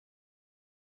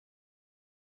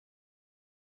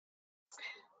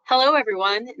Hello,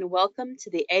 everyone, and welcome to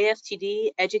the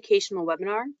AFTD Educational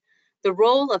Webinar, the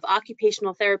role of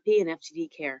occupational therapy in FTD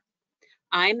care.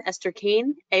 I'm Esther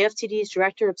Kane, AFTD's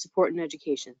Director of Support and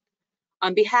Education.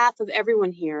 On behalf of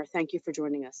everyone here, thank you for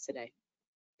joining us today.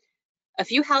 A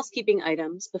few housekeeping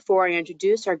items before I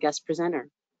introduce our guest presenter.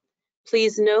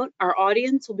 Please note our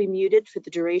audience will be muted for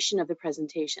the duration of the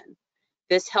presentation.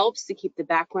 This helps to keep the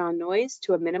background noise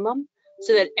to a minimum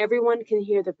so that everyone can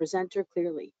hear the presenter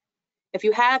clearly. If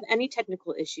you have any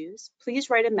technical issues, please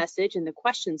write a message in the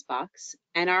questions box,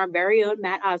 and our very own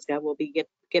Matt Osga will get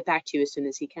back to you as soon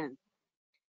as he can.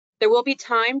 There will be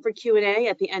time for Q&A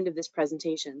at the end of this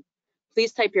presentation.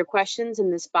 Please type your questions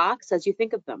in this box as you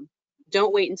think of them.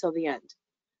 Don't wait until the end.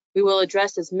 We will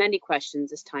address as many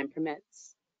questions as time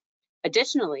permits.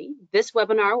 Additionally, this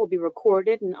webinar will be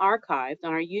recorded and archived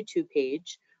on our YouTube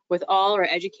page with all our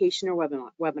educational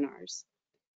webinars.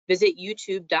 Visit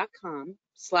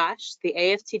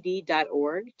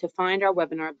youtube.com/theaftd.org to find our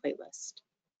webinar playlist.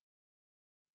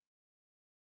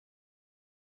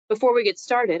 Before we get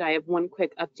started, I have one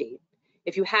quick update.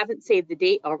 If you haven't saved the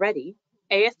date already,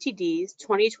 AFTD's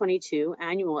 2022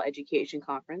 Annual Education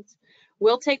Conference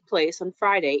will take place on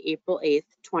Friday, April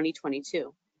 8th,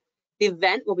 2022. The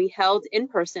event will be held in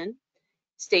person,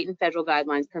 state and federal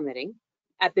guidelines permitting,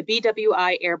 at the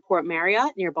BWI Airport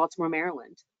Marriott near Baltimore,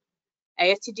 Maryland.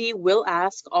 AFTD will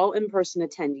ask all in-person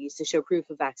attendees to show proof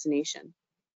of vaccination.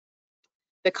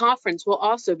 The conference will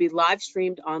also be live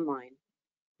streamed online.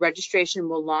 Registration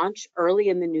will launch early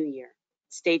in the new year.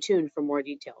 Stay tuned for more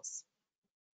details.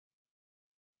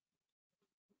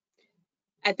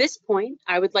 At this point,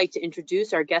 I would like to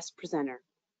introduce our guest presenter.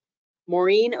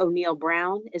 Maureen O'Neil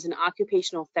Brown is an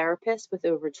occupational therapist with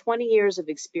over 20 years of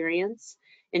experience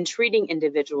in treating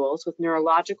individuals with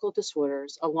neurological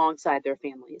disorders alongside their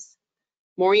families.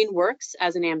 Maureen works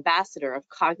as an ambassador of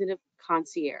Cognitive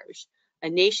Concierge, a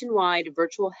nationwide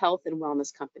virtual health and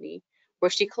wellness company, where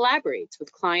she collaborates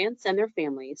with clients and their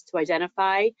families to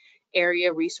identify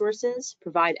area resources,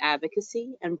 provide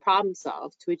advocacy, and problem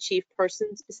solve to achieve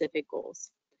person-specific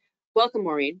goals. Welcome,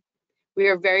 Maureen. We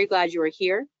are very glad you are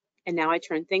here, and now I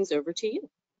turn things over to you.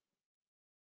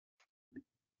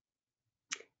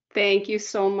 Thank you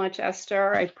so much,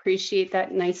 Esther. I appreciate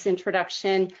that nice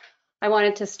introduction. I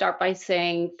wanted to start by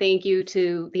saying thank you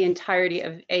to the entirety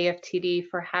of AFTD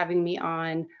for having me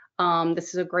on.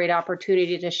 This is a great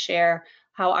opportunity to share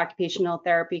how occupational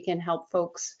therapy can help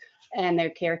folks and their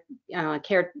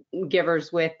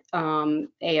caregivers with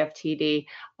AFTD.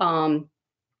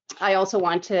 I also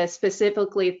want to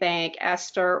specifically thank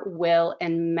Esther, Will,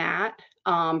 and Matt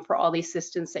for all the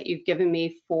assistance that you've given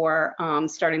me for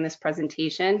starting this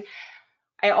presentation.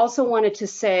 I also wanted to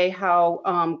say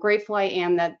how grateful I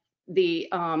am that the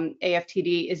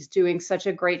AFTD is doing such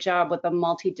a great job with a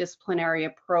multidisciplinary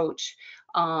approach,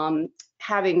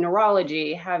 having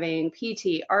neurology, having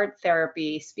PT, art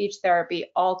therapy, speech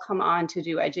therapy, all come on to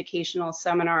do educational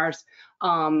seminars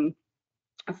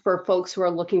for folks who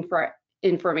are looking for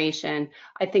information.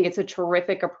 I think it's a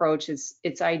terrific approach.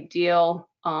 It's ideal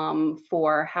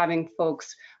for having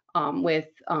folks with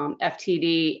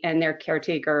FTD and their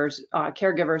caregivers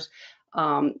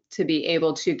to be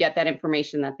able to get that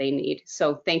information that they need.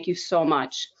 So thank you so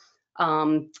much.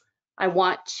 I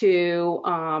want to,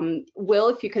 Will,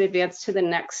 if you could advance to the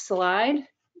next slide,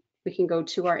 we can go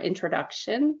to our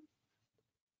introduction.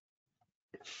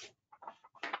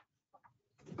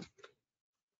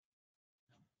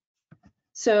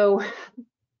 So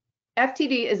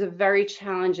FTD is a very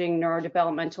challenging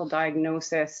neurodevelopmental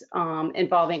diagnosis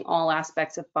involving all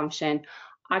aspects of function.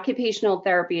 Occupational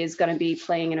therapy is going to be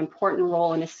playing an important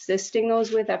role in assisting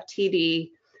those with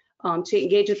FTD to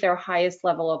engage at their highest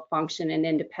level of function and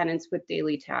independence with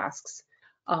daily tasks.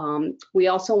 We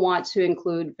also want to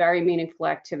include very meaningful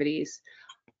activities.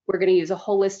 We're going to use a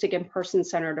holistic and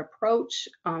person-centered approach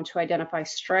to identify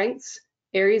strengths,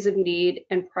 areas of need,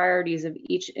 and priorities of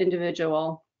each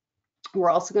individual.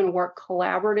 We're also going to work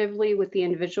collaboratively with the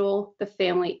individual, the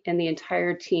family, and the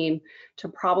entire team to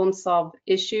problem solve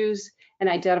issues and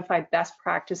identify best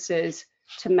practices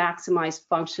to maximize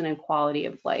function and quality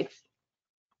of life.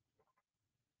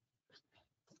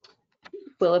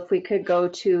 Well, if we could go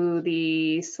to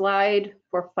the slide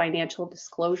for financial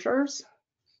disclosures,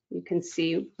 you can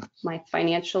see my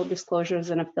financial disclosures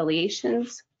and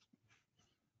affiliations.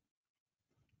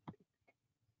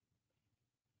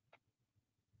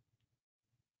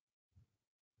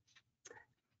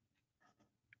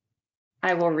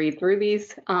 I will read through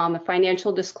these. The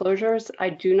financial disclosures, I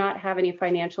do not have any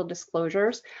financial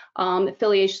disclosures.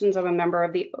 Affiliations, I'm a member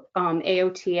of the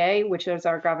AOTA, which is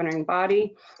our governing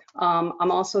body.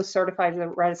 I'm also certified as a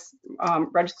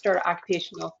registered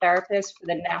occupational therapist for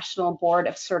the National Board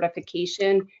of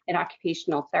Certification in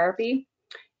Occupational Therapy.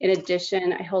 In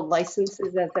addition, I hold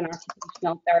licenses as an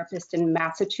occupational therapist in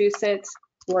Massachusetts,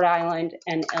 Rhode Island,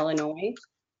 and Illinois.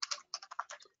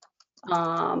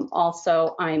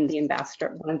 Also, I'm the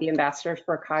ambassador, one of the ambassadors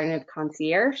for Cognitive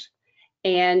Concierge,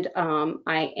 and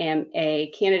I am a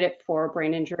candidate for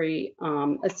Brain Injury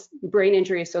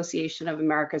Association of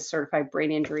America's Certified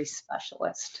Brain Injury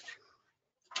Specialist.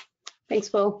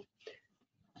 Thanks, Will.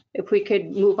 If we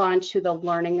could move on to the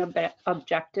learning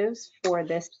objectives for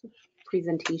this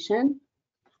presentation.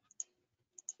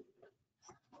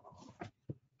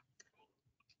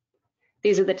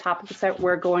 These are the topics that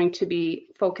we're going to be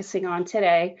focusing on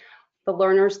today. The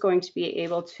learner is going to be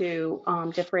able to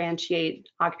differentiate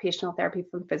occupational therapy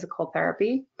from physical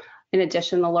therapy. In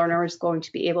addition, the learner is going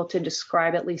to be able to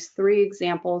describe at least 3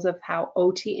 examples of how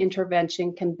OT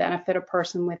intervention can benefit a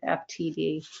person with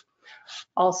FTD.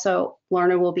 Also,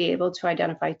 learner will be able to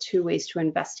identify 2 ways to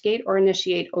investigate or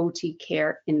initiate OT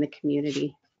care in the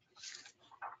community.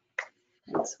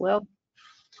 Thanks, Will.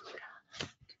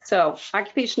 So,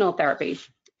 occupational therapy.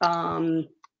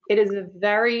 It is a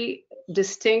very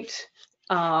distinct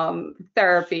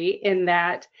therapy in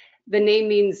that the name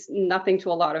means nothing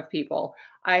to a lot of people.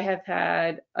 I have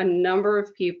had a number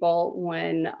of people,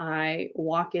 when I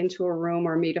walk into a room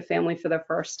or meet a family for the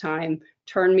first time,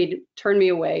 turn me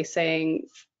away saying,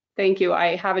 "Thank you,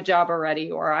 I have a job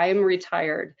already," or "I am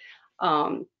retired."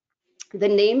 The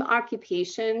name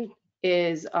occupation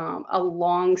is a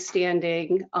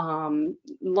long-standing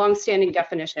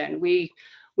definition.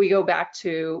 We go back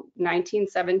to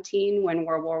 1917 when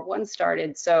World War I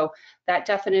started. So that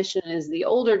definition is the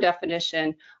older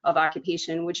definition of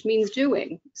occupation, which means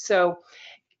doing. So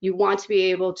you want to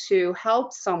be able to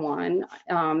help someone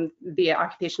via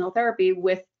occupational therapy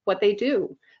with what they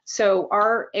do. So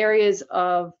our areas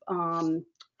of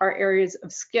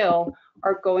skill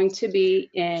are going to be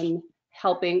in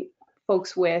helping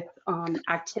folks with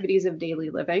activities of daily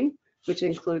living, which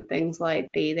include things like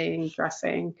bathing,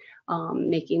 dressing,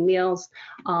 making meals,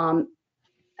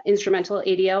 instrumental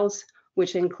ADLs,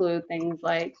 which include things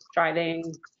like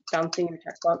driving, balancing your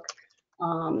checkbook,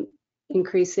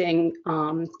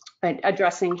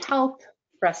 addressing health,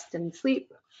 rest and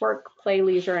sleep, work, play,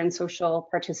 leisure, and social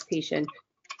participation.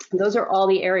 Those are all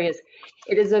the areas.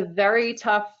 It is a very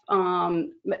tough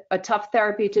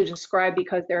therapy to describe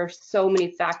because there are so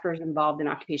many factors involved in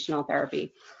occupational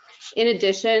therapy. In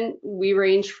addition, we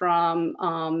range from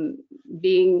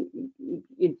doing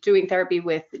therapy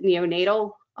with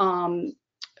neonatal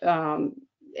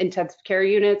intensive care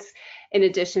units, in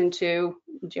addition to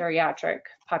geriatric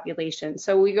population.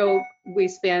 So we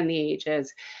span the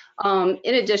ages. In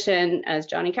addition, as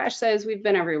Johnny Cash says, we've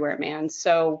been everywhere, man.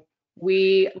 So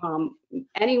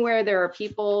anywhere there are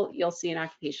people, you'll see an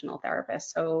occupational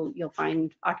therapist. So you'll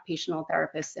find occupational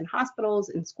therapists in hospitals,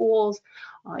 in schools.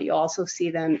 You'll also see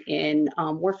them in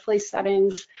workplace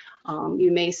settings.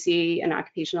 You may see an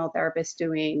occupational therapist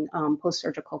doing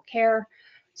post-surgical care.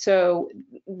 So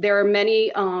there are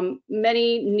many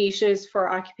niches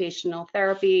for occupational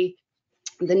therapy.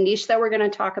 The niche that we're going to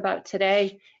talk about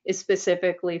today is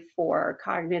specifically for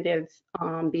cognitive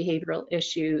behavioral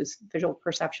issues, visual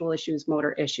perceptual issues,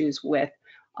 motor issues with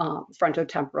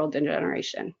frontotemporal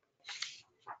degeneration.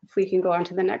 If we can go on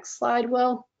to the next slide,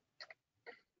 Will.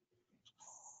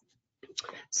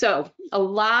 So a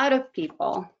lot of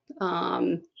people,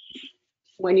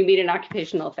 when you meet an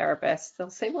occupational therapist,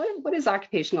 they'll say, what is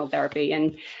occupational therapy?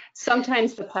 And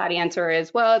sometimes the pat answer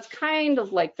is, well, it's kind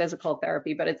of like physical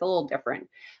therapy, but it's a little different.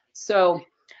 So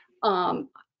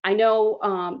I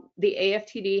know the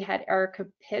AFTD had Erica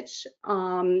Pitch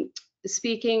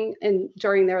speaking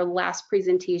during their last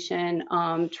presentation,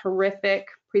 terrific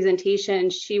presentation.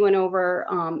 She went over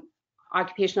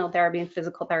occupational therapy and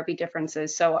physical therapy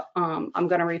differences. So I'm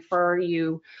going to refer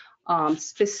you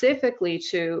specifically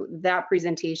to that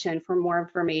presentation for more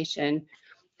information,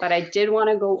 but I did want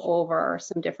to go over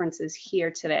some differences here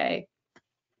today.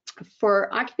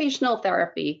 For occupational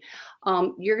therapy,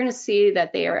 you're going to see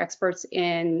that they are experts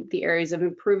in the areas of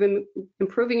improving and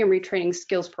retraining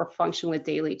skills per function with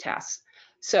daily tasks.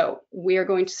 So we are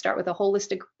going to start with a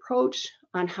holistic approach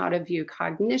on how to view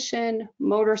cognition,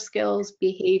 motor skills,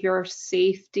 behavior,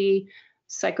 safety,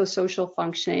 psychosocial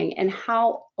functioning, and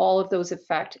how all of those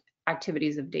affect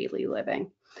activities of daily living,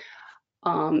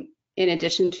 in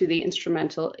addition to the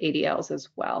instrumental ADLs as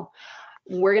well.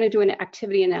 We're going to do an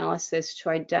activity analysis to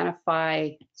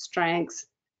identify strengths,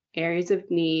 areas of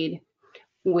need,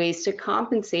 ways to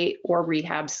compensate or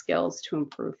rehab skills to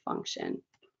improve function.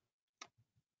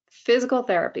 Physical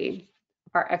therapy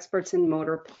are experts in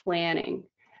motor planning.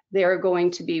 They're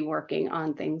going to be working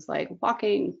on things like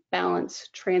walking, balance,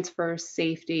 transfer,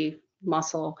 safety,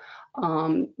 muscle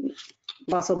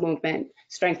movement,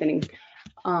 strengthening.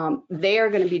 They are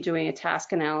going to be doing a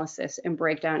task analysis and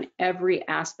break down every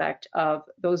aspect of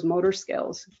those motor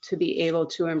skills to be able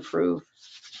to improve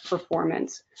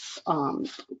performance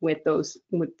with those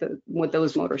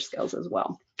motor skills as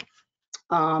well.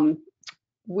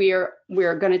 We're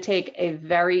going to take a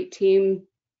very team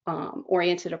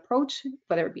oriented approach,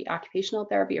 whether it be occupational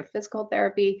therapy or physical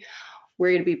therapy.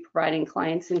 We're going to be providing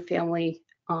clients and family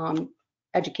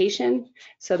education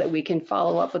so that we can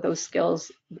follow up with those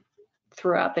skills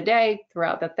throughout the day,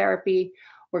 throughout the therapy.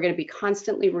 We're going to be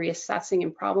constantly reassessing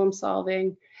and problem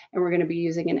solving, and we're going to be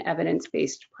using an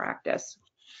evidence-based practice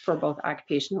for both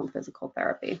occupational and physical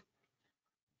therapy.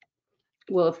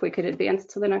 Well, if we could advance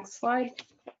to the next slide.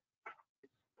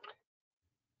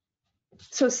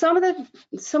 So some of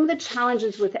the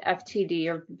challenges with FTD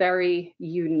are very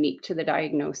unique to the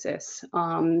diagnosis.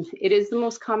 It is the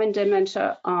most common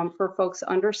dementia for folks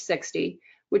under 60,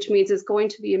 which means it's going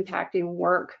to be impacting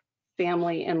work,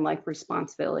 family, and life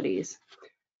responsibilities.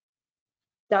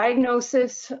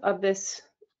 Diagnosis of this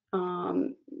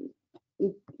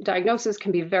diagnosis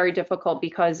can be very difficult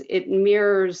because it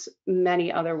mirrors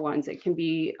many other ones. It can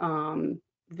be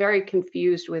very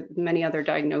confused with many other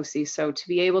diagnoses. So to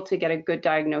be able to get a good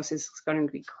diagnosis is going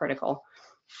to be critical.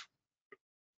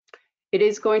 It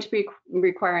is going to be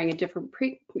requiring a different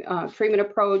treatment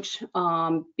approach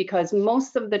because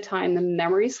most of the time the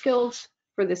memory skills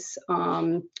for this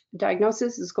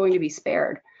diagnosis is going to be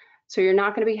spared. So you're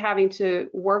not going to be having to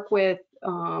work with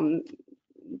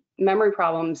memory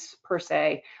problems per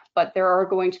se, but there are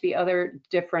going to be other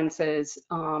differences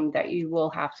that you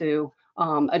will have to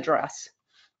address.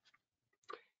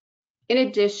 In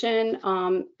addition,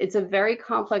 it's a very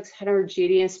complex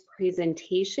heterogeneous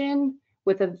presentation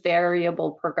with a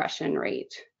variable progression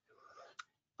rate,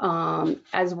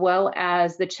 as well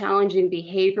as the challenging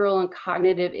behavioral and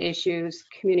cognitive issues,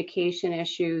 communication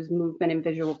issues, movement and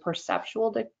visual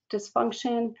perceptual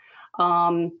dysfunction.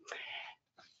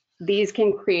 These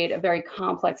can create a very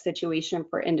complex situation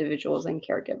for individuals and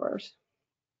caregivers.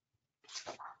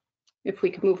 If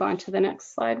we could move on to the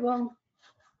next slide, Will.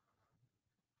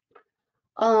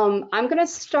 I'm going to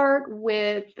start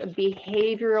with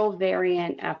behavioral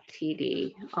variant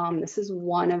FTD. This is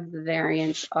one of the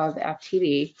variants of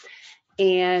FTD.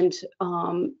 And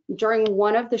during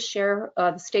one of the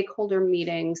stakeholder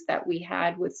meetings that we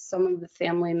had with some of the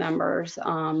family members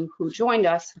who joined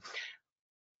us,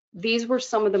 these were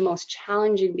some of the most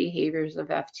challenging behaviors of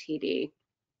FTD.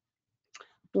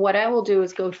 What I will do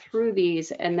is go through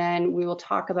these and then we will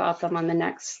talk about them on the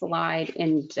next slide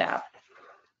in depth.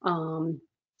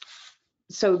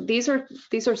 So these are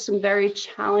some very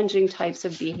challenging types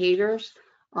of behaviors: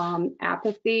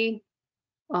 apathy,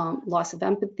 loss of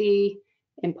empathy,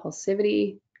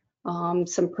 impulsivity,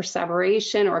 some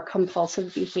perseveration or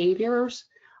compulsive behaviors,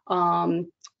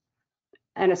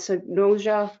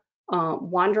 anosognosia,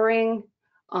 wandering.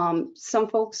 Some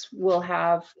folks will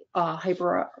have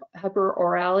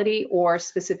hyperorality or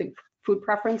specific food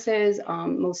preferences,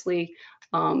 mostly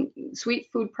sweet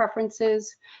food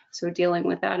preferences, so dealing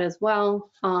with that as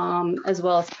well as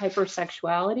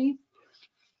hypersexuality.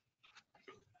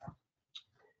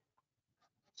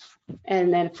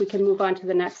 And then if we can move on to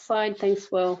the next slide,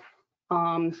 thanks, Will.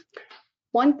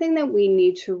 One thing that we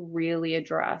need to really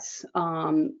address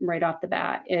right off the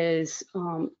bat is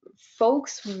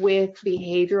folks with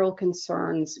behavioral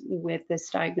concerns with this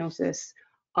diagnosis.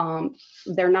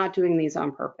 They're not doing these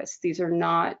on purpose. These are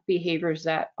not behaviors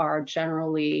that are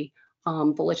generally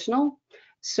volitional.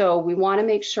 So we want to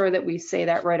make sure that we say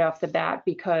that right off the bat,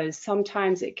 because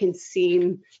sometimes it can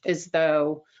seem as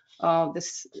though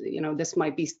this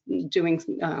might be doing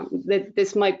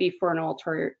this might be for an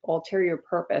ulterior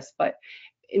purpose, but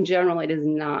in general it is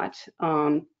not.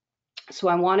 So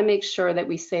I want to make sure that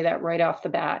we say that right off the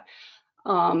bat.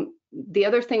 The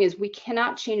other thing is we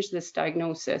cannot change this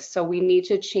diagnosis, so we need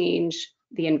to change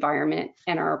the environment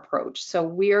and our approach. So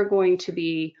we are going to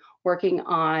be working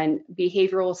on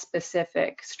behavioral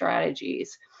specific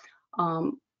strategies.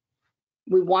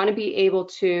 We want to be able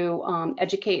to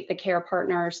educate the care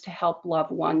partners to help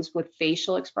loved ones with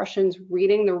facial expressions,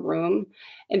 reading the room,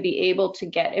 and be able to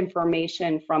get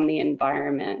information from the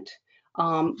environment.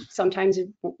 Sometimes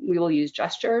we will use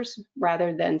gestures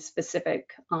rather than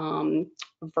specific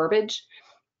verbiage.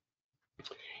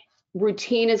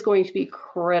 Routine is going to be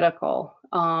critical.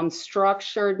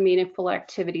 Structured, meaningful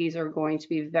activities are going to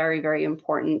be very, very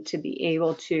important to be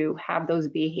able to have those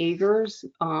behaviors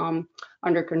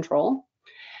under control.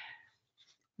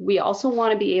 We also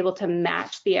want to be able to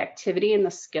match the activity and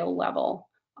the skill level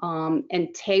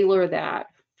and tailor that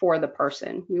for the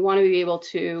person. We want to be able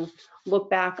to look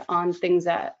back on things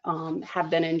that have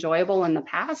been enjoyable in the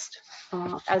past,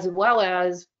 as well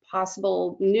as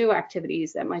possible new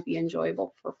activities that might be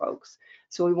enjoyable for folks.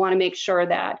 So we want to make sure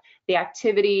that the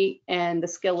activity and the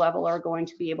skill level are going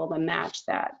to be able to match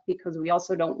that, because we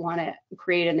also don't want to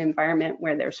create an environment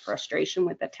where there's frustration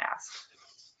with the task.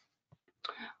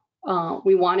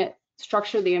 We want to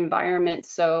structure the environment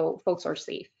so folks are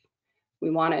safe. We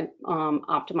want to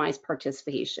optimize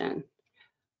participation.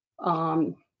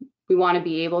 We want to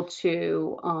be able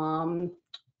to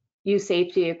use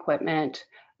safety equipment.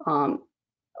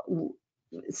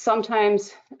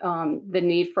 Sometimes the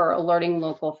need for alerting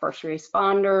local first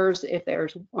responders if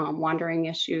there's wandering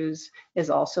issues is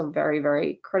also very,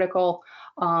 very critical.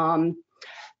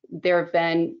 There have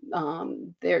been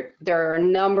there are a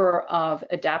number of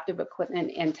adaptive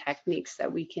equipment and techniques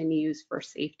that we can use for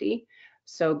safety.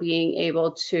 So being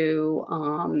able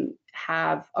to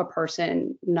have a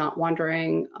person not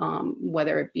wandering,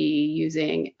 whether it be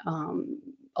using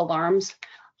alarm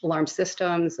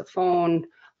systems, the phone,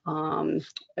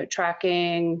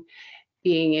 tracking,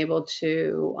 being able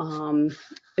to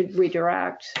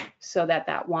redirect so that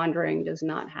that wandering does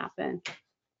not happen.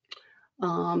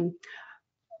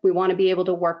 We want to be able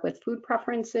to work with food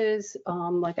preferences.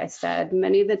 Like I said,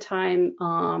 many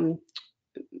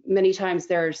times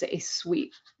there's a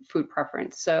sweet food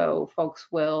preference. So folks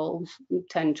will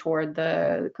tend toward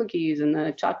the cookies and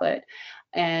the chocolate,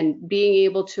 and being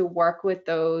able to work with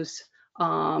those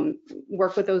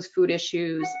food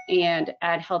issues and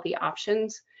add healthy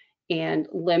options and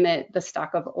limit the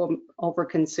stock of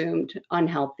overconsumed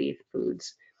unhealthy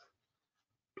foods.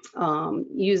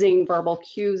 Using verbal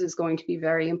cues is going to be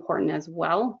very important as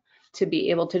well to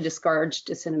be able to discourage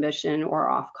disinhibition or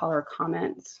off-color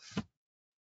comments.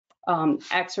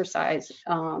 Exercise.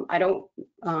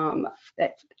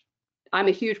 I'm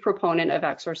a huge proponent of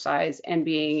exercise and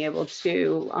being able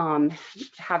to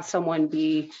have someone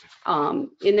be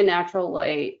in the natural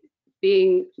light,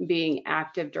 being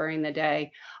active during the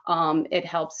day. It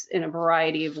helps in a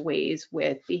variety of ways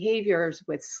with behaviors,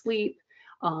 with sleep,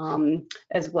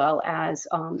 as well as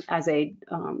a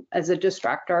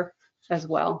distractor as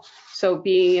well. So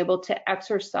being able to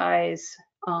exercise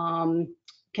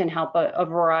can help a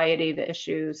variety of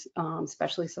issues,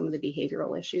 especially some of the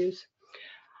behavioral issues.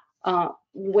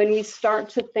 When we start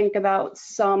to think about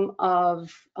some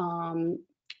of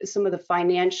the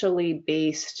financially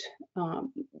based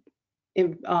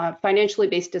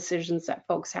decisions that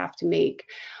folks have to make,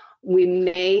 we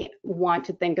may want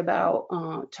to think about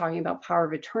talking about power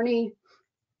of attorney,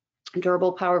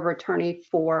 durable power of attorney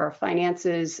for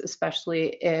finances,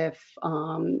 especially if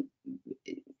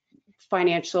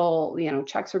financial,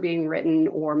 checks are being written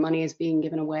or money is being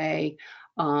given away,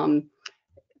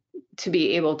 to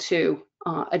be able to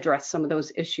address some of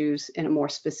those issues in a more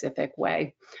specific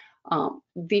way.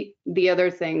 The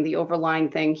other thing, the overlying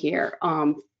thing here,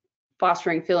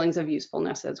 fostering feelings of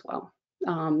usefulness as well.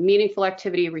 Meaningful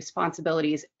activity,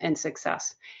 responsibilities, and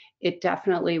success. It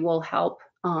definitely will help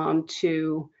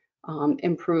to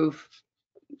improve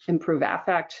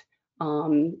affect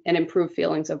and improve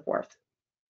feelings of worth.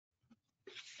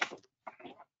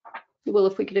 Well,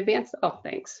 if we could advance, oh,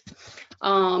 thanks.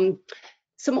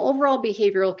 Some overall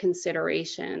behavioral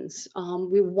considerations.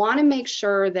 We want to make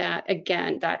sure that,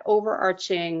 again, that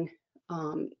overarching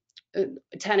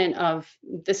tenet of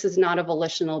this is not a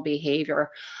volitional behavior,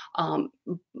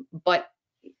 but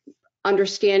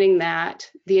understanding that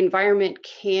the environment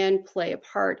can play a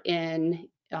part in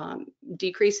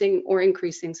decreasing or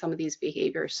increasing some of these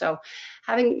behaviors. So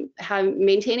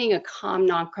maintaining a calm,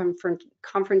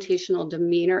 non-confrontational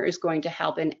demeanor is going to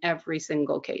help in every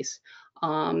single case.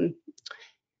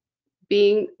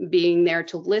 Being there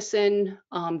to listen,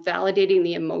 validating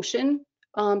the emotion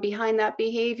behind that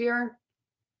behavior,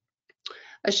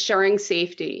 assuring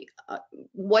safety.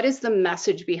 What is the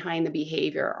message behind the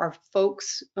behavior? Are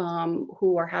folks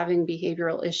who are having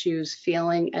behavioral issues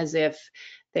feeling as if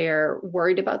they're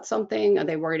worried about something? Are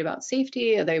they worried about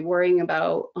safety? Are they worrying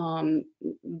about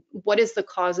what is the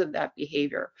cause of that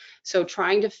behavior? So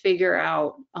trying to figure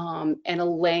out and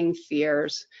allaying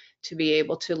fears to be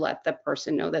able to let the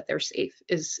person know that they're safe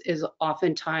is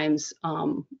oftentimes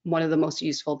one of the most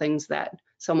useful things that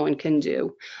someone can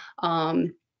do.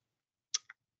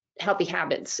 healthy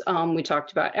habits. We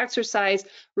talked about exercise,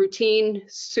 routine,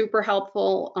 super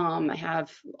helpful. I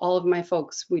have all of my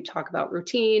folks, we talk about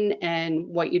routine and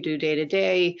what you do day to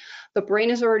day. The brain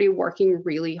is already working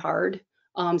really hard.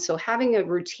 So having a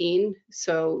routine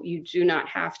so you do not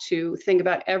have to think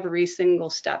about every single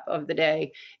step of the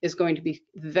day is going to be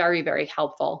very, very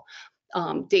helpful.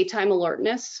 Daytime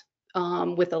alertness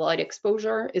with the light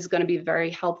exposure is going to be very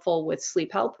helpful with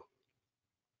sleep help.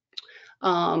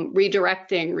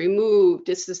 Redirecting, remove,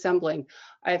 disassembling.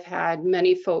 I've had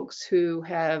many folks who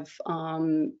have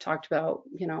talked about,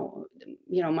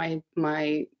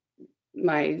 my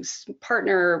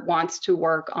partner wants to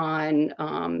work on,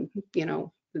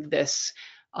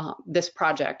 this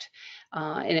project,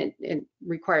 and it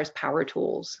requires power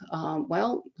tools.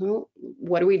 Well,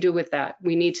 what do we do with that?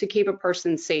 We need to keep a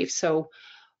person safe. So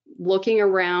looking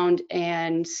around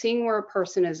and seeing where a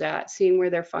person is at, seeing where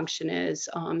their function is,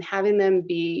 having them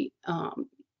be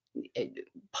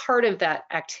part of that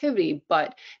activity,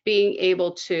 but being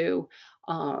able to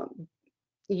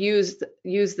use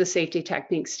the safety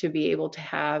techniques to be able to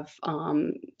have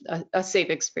a safe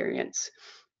experience.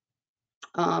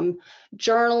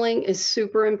 Journaling is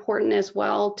super important as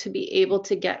well to be able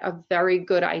to get a very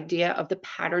good idea of the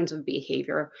patterns of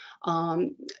behavior.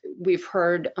 We've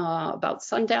heard about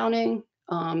sundowning,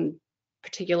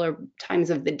 particular times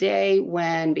of the day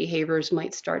when behaviors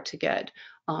might start to get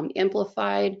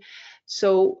amplified.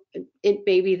 So it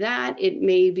may be that, it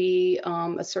may be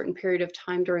a certain period of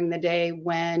time during the day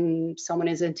when someone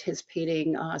is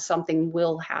anticipating something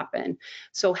will happen.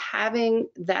 So having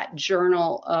that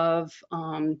journal of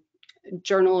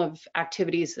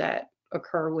activities that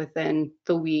occur within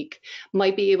the week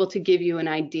might be able to give you an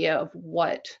idea of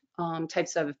what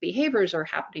types of behaviors are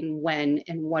happening when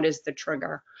and what is the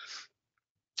trigger.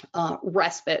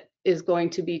 Respite is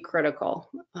going to be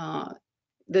critical.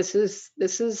 This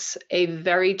is a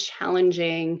very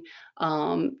challenging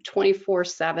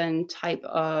 24/7 type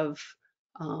of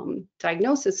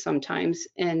diagnosis sometimes,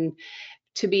 and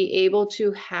to be able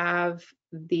to have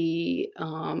the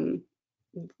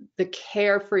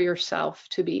care for yourself,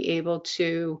 to be able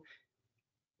to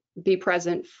be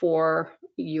present for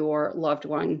your loved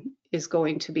one is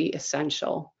going to be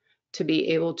essential. To be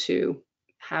able to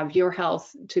have your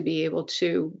health, to be able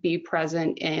to be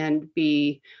present and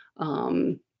be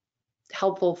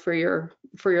helpful for your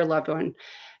loved one.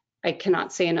 I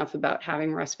cannot say enough about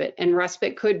having respite. And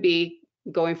respite could be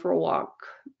going for a walk.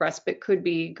 Respite could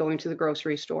be going to the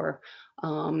grocery store,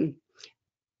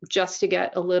 just to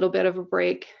get a little bit of a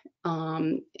break.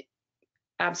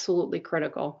 Absolutely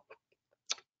critical.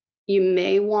 You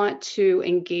may want to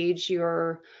engage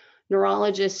your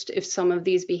neurologist if some of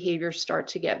these behaviors start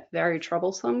to get very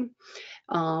troublesome.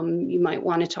 You might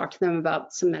want to talk to them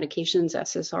about some medications,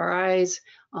 SSRIs,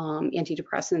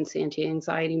 antidepressants,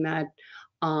 anti-anxiety med.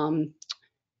 And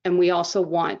we also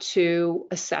want to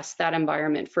assess that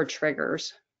environment for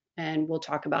triggers. And we'll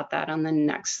talk about that on the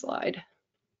next slide.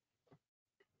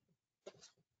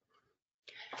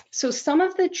 So some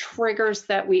of the triggers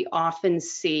that we often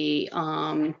see,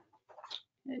 some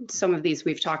of these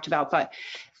we've talked about, but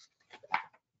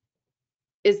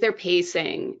is there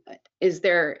pacing? Is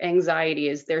there anxiety?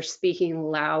 Is there speaking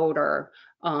louder?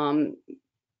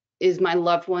 Is my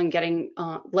loved one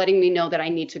letting me know that I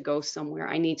need to go somewhere?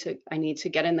 I need to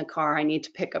get in the car. I need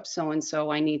to pick up so-and-so.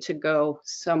 I need to go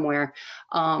somewhere.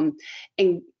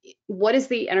 And what is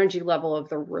the energy level of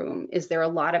the room? Is there a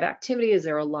lot of activity? Is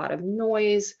there a lot of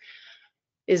noise?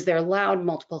 Is there loud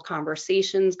multiple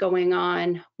conversations going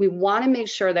on? We want to make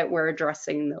sure that we're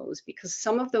addressing those because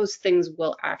some of those things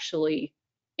will actually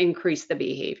increase the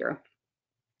behavior.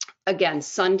 Again,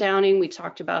 sundowning, we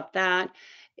talked about that.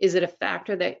 Is it a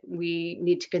factor that we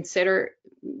need to consider?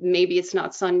 Maybe it's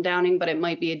not sundowning, but it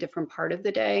might be a different part of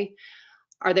the day.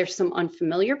 Are there some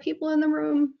unfamiliar people in the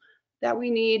room that we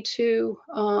need to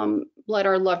let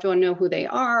our loved one know who they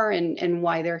are and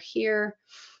why they're here?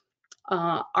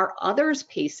 Are others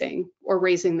pacing or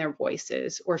raising their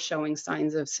voices or showing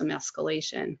signs of some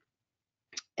escalation?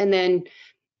 And then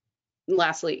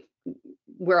lastly,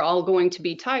 we're all going to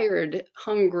be tired,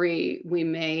 hungry. We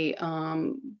may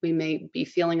be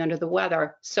feeling under the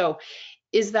weather. So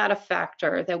is that a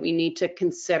factor that we need to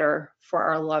consider for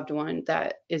our loved one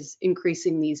that is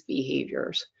increasing these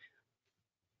behaviors?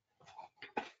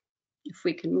 If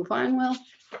we can move on, Will.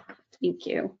 Thank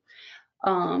you.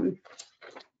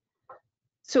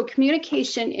 So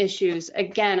communication issues,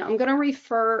 again, I'm going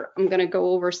to go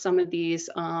over some of this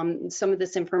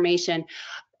information.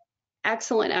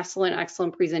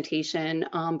 excellent presentation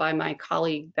by my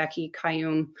colleague Becky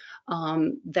Kayum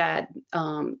that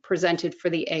presented for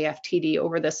the AFTD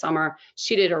over the summer.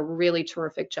 She did a really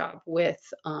terrific job with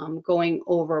going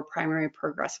over primary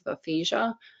progressive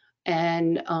aphasia,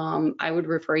 and I would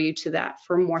refer you to that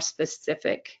for more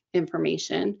specific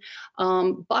information.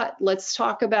 But let's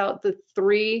talk about the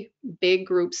 3 big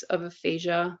groups of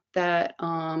aphasia that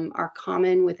are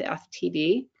common with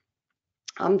FTD.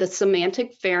 The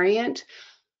semantic variant,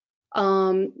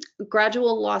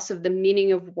 gradual loss of the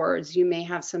meaning of words. You may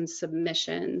have some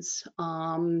submissions,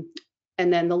 and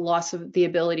then the loss of the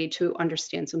ability to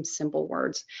understand some simple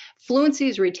words. Fluency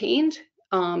is retained,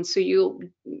 so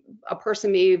a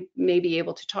person may be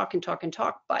able to talk and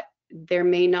talk, but there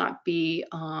may not be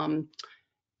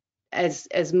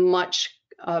as much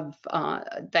of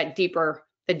the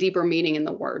deeper meaning in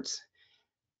the words.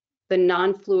 The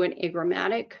non-fluent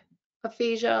agrammatic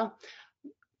aphasia,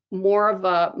 more of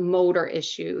a motor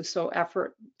issue, so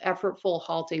effortful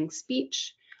halting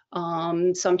speech.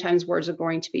 Sometimes words are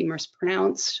going to be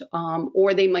mispronounced,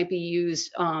 or they might be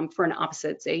used for an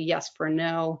opposite, say yes for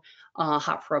no,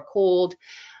 hot for a cold.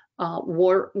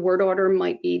 Word order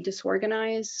might be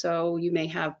disorganized, so you may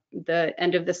have the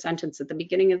end of the sentence at the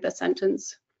beginning of the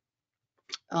sentence.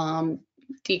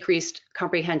 Decreased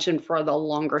comprehension for the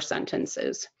longer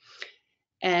sentences.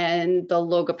 And the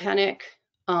logopenic,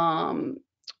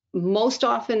 most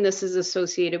often this is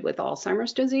associated with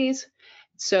Alzheimer's disease.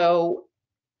 So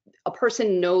a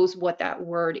person knows what that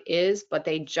word is, but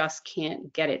they just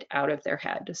can't get it out of their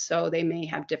head. So they may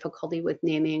have difficulty with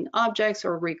naming objects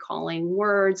or recalling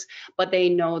words, but they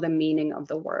know the meaning of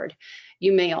the word.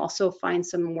 You may also find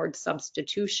some word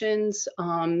substitutions,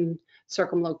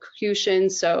 circumlocution.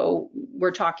 So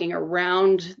we're talking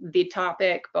around the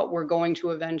topic, but we're going to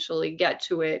eventually get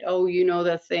to it. Oh, you know,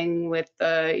 the thing with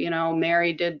the, you know,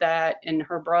 Mary did that and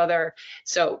her brother.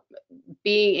 So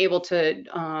being able to,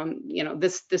 you know,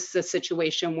 this is a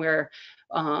situation where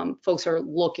folks are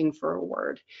looking for a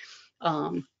word.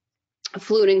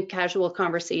 Fluent and casual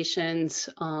conversations,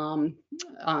 some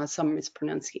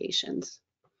mispronunciations.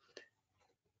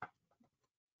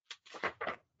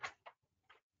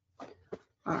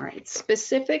 All right,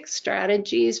 specific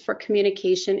strategies for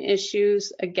communication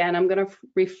issues. Again, I'm going to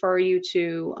refer you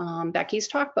to Becky's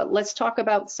talk, but let's talk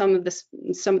about some of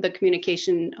the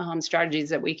communication strategies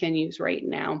that we can use right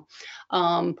now.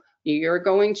 You're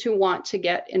going to want to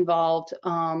get involved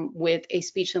with a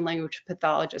speech and language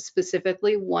pathologist,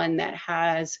 specifically one that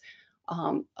has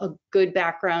a good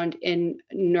background in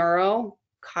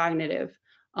neurocognitive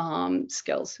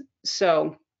skills.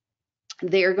 So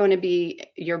they are going to be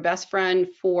your best friend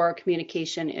for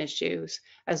communication issues,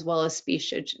 as well as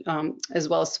speech, as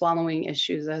well as swallowing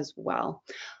issues as well.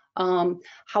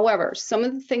 However, some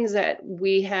of the things that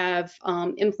we have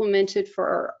implemented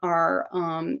for our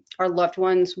loved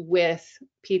ones with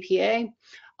PPA,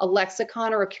 a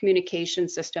lexicon or a communication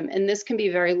system, and this can be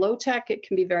very low tech, it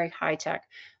can be very high tech.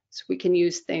 So we can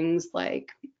use things like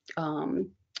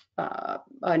an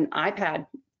iPad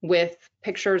with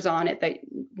pictures on it that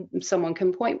someone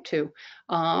can point to,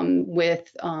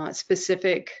 with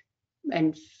specific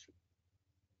and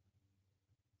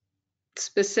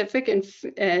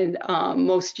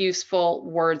most useful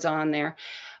words on there.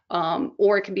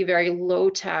 Or it can be very low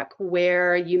tech,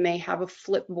 where you may have a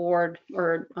flipboard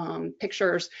or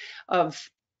pictures of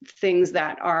things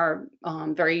that are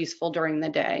very useful during the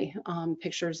day.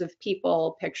 Pictures of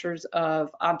people, pictures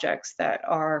of objects that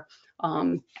are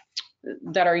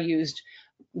used,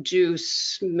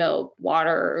 juice, milk,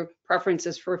 water,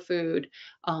 preferences for food,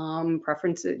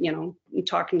 preferences, you know,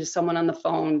 talking to someone on the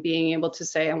phone, being able to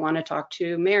say, I want to talk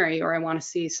to Mary, or I want to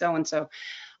see so-and-so.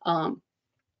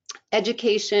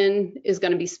 Education is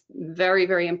going to be very,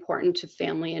 very important to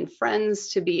family and friends,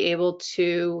 to be able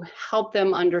to help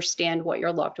them understand what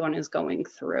your loved one is going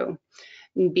through,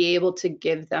 and be able to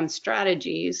give them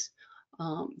strategies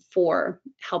for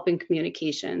helping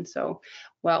communication. So,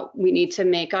 well, we need to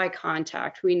make eye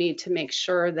contact. We need to make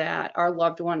sure that our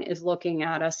loved one is looking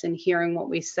at us and hearing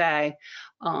what we say.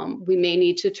 We may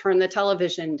need to turn the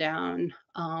television down.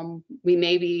 We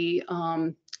may be,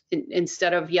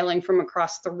 instead of yelling from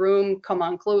across the room, come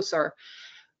on closer.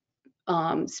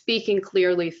 Speaking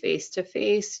clearly face to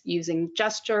face, using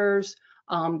gestures,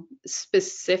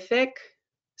 specific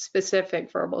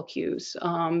verbal cues.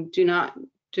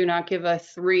 Do not give a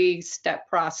 3-step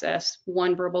process,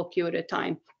 one verbal cue at a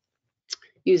time.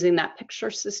 Using that picture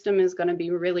system is going to be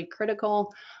really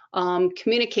critical.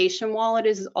 Communication wallet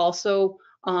is also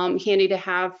handy to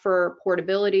have for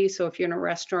portability. So if you're in a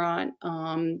restaurant,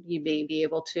 you may be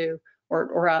able to,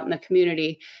 or out in the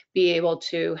community, be able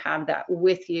to have that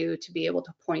with you to be able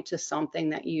to point to something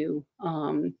that you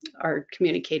are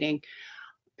communicating.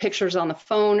 Pictures on the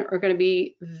phone are going to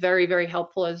be very, very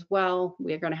helpful as well.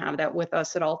 We're going to have that with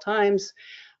us at all times.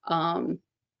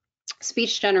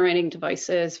 Speech generating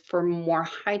devices for more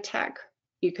high tech.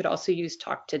 You could also use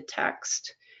talk to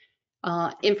text.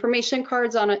 Information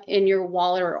cards in your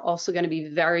wallet are also going to be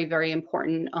very, very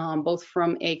important, both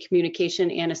from a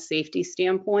communication and a safety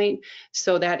standpoint,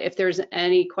 so that if there's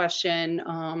any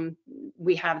question,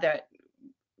 we have that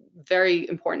very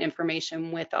important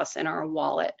information with us in our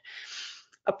wallet.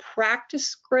 A practice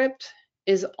script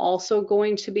is also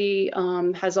going to be,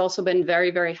 has also been very,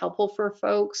 very helpful for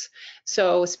folks.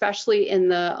 So especially in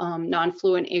the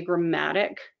non-fluent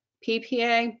agrammatic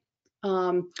PPA.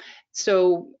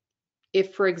 So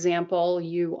if, for example,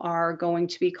 you are going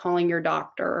to be calling your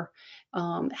doctor,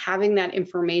 having that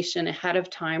information ahead of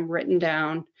time written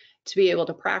down to be able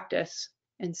to practice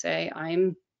and say,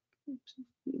 I'm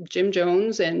Jim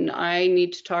Jones and I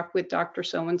need to talk with Dr.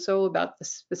 So-and-so about the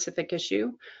specific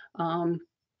issue.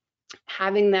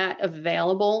 Having that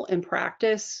available in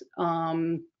practice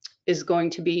is going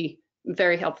to be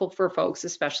very helpful for folks,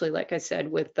 especially, like I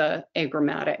said, with the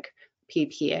agrammatic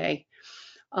PPA.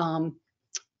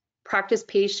 Practice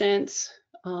patience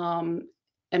and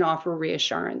offer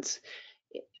reassurance.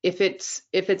 If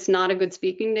it's not a good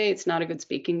speaking day, it's not a good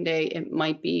speaking day. It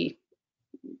might be,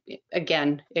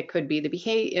 again, it could be the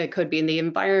behavior, it could be in the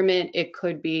environment, it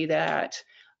could be that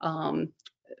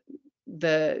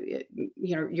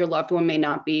your loved one may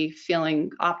not be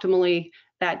feeling optimally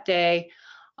that day.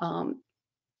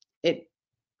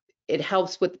 It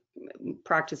helps with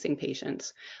practicing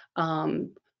patience.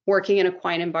 Working in a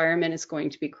quiet environment is going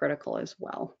to be critical as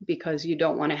well, because you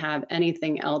don't want to have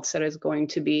anything else that is going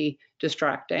to be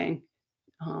distracting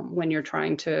when you're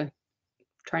trying to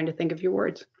think of your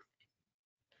words.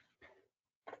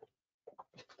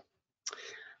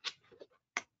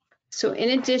 So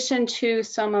in addition to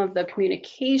some of the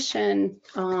communication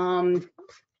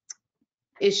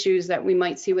issues that we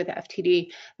might see with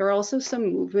FTD, there are also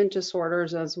some movement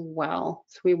disorders as well.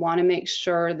 So we want to make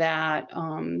sure that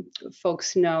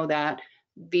folks know that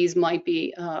these might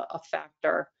be a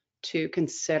factor to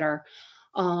consider.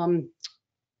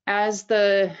 As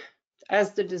the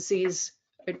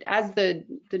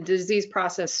disease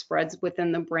process spreads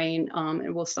within the brain,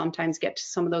 it will sometimes get to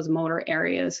some of those motor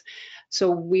areas. So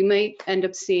we might end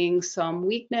up seeing some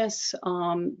weakness,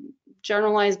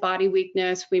 generalized body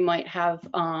weakness. We might have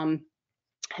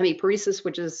hemiparesis,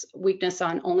 which is weakness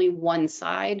on only one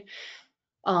side.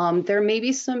 There may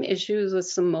be some issues with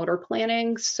some motor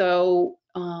planning. So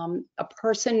a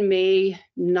person may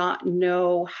not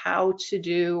know how to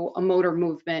do a motor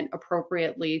movement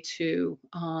appropriately to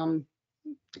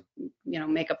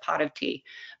make a pot of tea.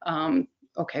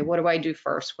 Okay, what do I do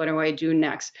first? What do I do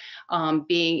next?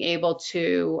 Being able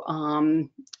to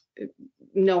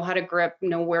know how to grip,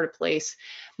 know where to place,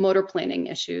 motor planning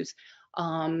issues.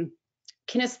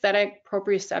 Kinesthetic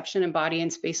proprioception and body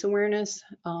and space awareness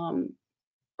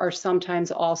are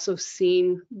sometimes also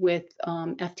seen with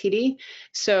FTD.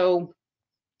 So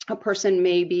a person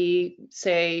may be,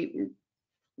 say,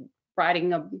 riding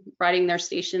their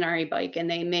stationary bike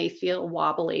and they may feel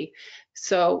wobbly.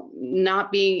 So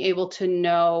not being able to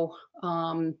know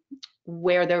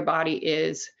where their body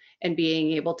is and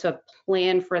being able to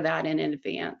plan for that in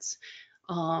advance.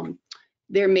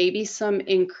 There may be some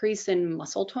increase in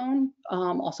muscle tone,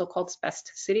 also called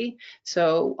spasticity.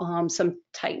 So some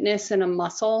tightness in a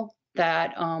muscle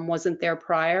that wasn't there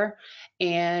prior.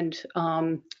 And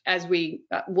as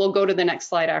we'll go to the next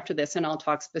slide after this, and I'll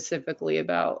talk specifically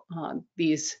about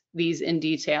these in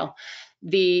detail.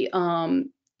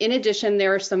 In addition,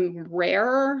 there are some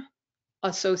rare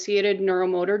associated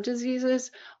neuromotor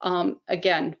diseases,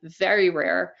 again, very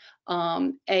rare.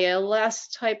 ALS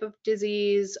type of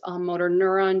disease, motor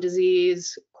neuron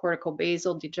disease,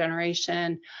 corticobasal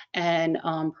degeneration, and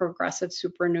progressive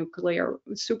supranuclear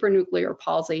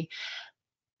palsy.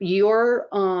 Your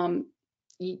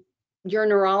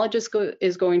neurologist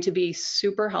is going to be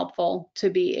super helpful to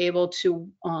be able to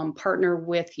partner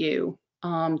with you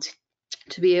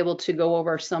to be able to go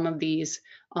over some of these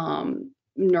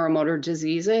neuromotor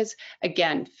diseases.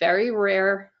 Again, very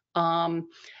rare.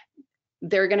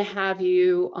 They're going to have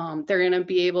you, they're going to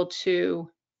be able to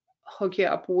hook you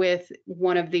up with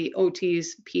one of the OTs,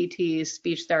 PTs,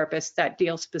 speech therapists that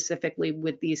deal specifically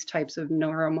with these types of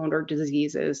neuromotor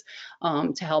diseases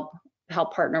to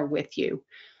help partner with you.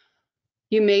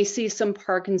 You may see some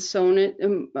Parkinson's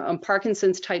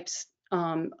types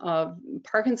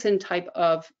Parkinson type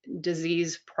of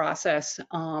disease process.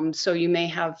 So you may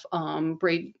have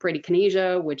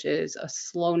bradykinesia, which is a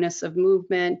slowness of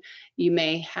movement. You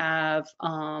may have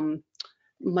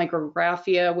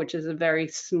micrographia, which is a very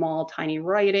small, tiny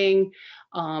writing,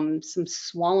 some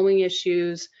swallowing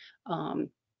issues.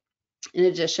 In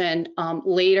addition,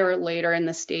 later in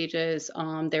the stages,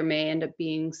 there may end up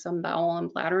being some bowel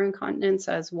and bladder incontinence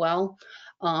as well.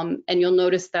 And you'll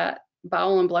notice that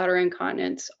bowel and bladder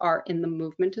incontinence are in the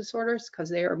movement disorders because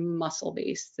they are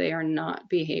muscle-based. They are not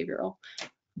behavioral.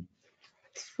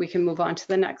 If we can move on to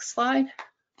the next slide.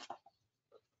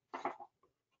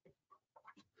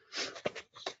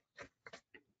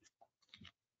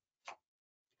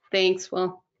 Thanks,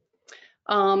 Will.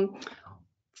 And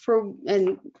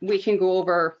we can go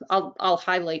over, I'll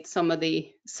highlight some of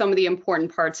the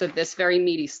important parts of this very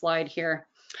meaty slide here.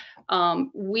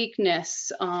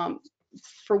 Weakness.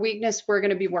 For weakness, we're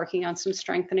going to be working on some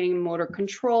strengthening motor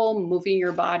control, moving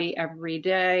your body every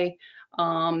day.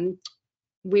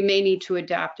 We may need to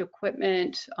adapt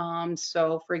equipment.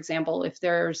 So for example, if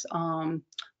there's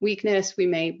weakness, we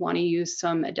may want to use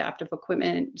some adaptive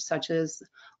equipment such as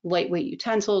lightweight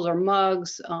utensils or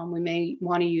mugs. We may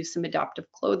want to use some adaptive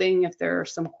clothing if there are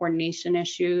some coordination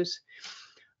issues.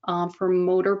 For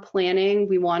motor planning,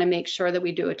 we want to make sure that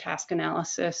we do a task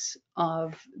analysis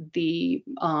of the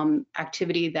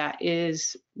activity that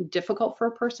is difficult for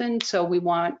a person. So we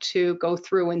want to go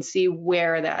through and see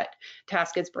where that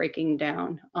task is breaking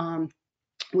down.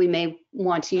 We may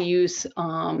want to use,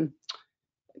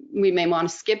 we may want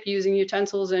to skip using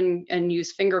utensils and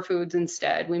use finger foods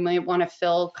instead. We may want to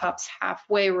fill cups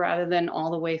halfway rather than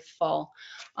all the way full.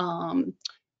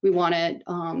 We want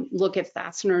to look at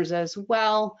fasteners as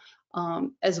well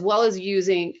as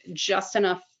using just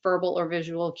enough verbal or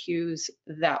visual cues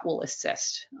that will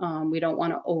assist. We don't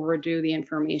want to overdo the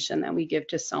information that we give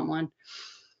to someone.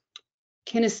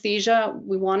 Kinesthesia,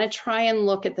 we want to try and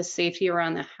look at the safety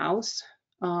around the house.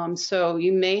 So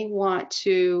you may want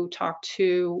to talk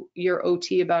to your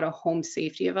OT about a home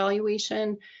safety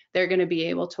evaluation. They're going to be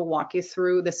able to walk you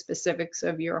through the specifics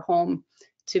of your home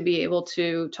to be able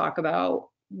to talk about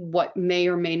what may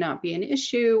or may not be an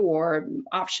issue or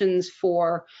options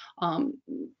for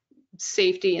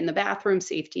safety in the bathroom,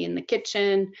 safety in the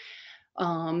kitchen,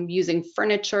 using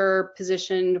furniture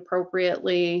positioned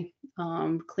appropriately,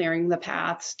 clearing the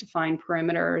paths to find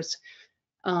perimeters,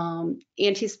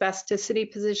 anti-spasticity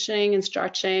positioning and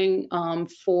stretching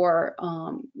for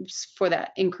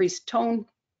that increased tone.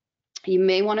 You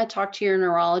may want to talk to your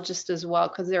neurologist as well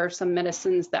because there are some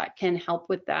medicines that can help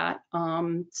with that,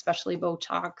 especially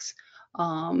Botox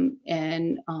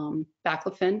and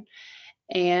baclofen.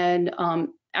 And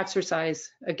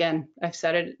exercise, again, I've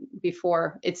said it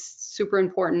before, it's super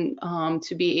important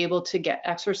to be able to get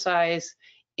exercise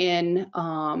in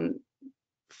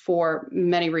for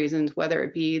many reasons, whether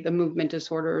it be the movement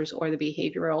disorders or the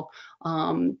behavioral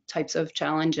types of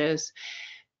challenges.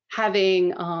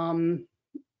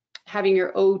 Having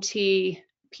your OT,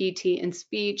 PT, and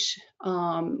speech,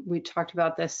 we talked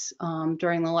about this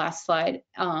during the last slide,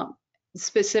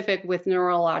 specific with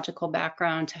neurological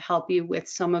background to help you with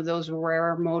some of those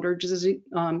rare motor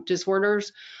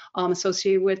disorders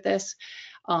associated with this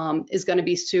is going to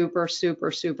be super,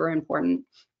 super, super important.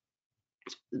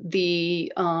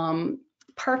 The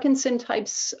Parkinson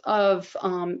types of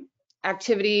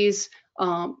activities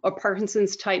or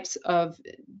Parkinson's types of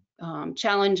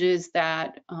challenges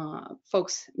that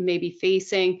folks may be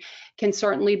facing can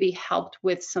certainly be helped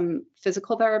with some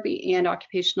physical therapy and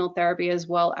occupational therapy, as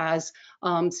well as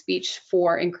speech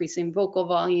for increasing vocal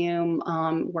volume,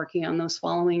 working on those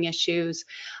swallowing issues.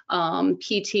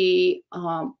 PT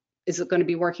is going to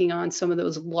be working on some of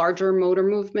those larger motor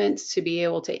movements to be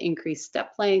able to increase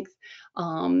step length,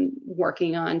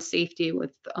 working on safety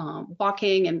with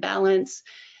walking and balance.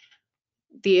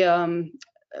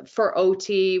 For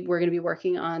OT, we're going to be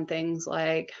working on things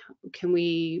like, can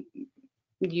we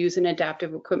use an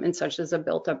adaptive equipment such as a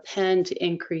built-up pen to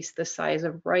increase the size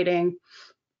of writing?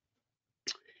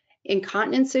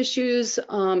 Incontinence issues,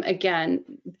 again,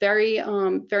 very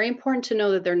important to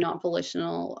know that they're not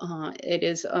volitional. It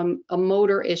is a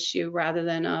motor issue rather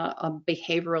than a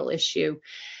behavioral issue.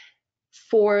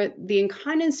 For the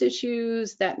incontinence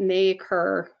issues that may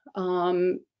occur,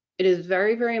 it is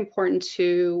very, very important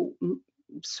to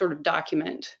sort of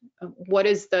document what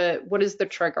is the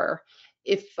trigger.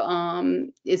 If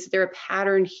is there a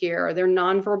pattern here? Are there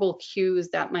nonverbal cues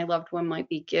that my loved one might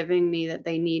be giving me that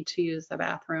they need to use the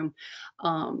bathroom?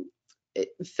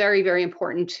 Very, very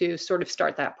important to sort of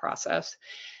start that process.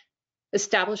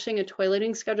 Establishing a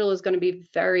toileting schedule is going to be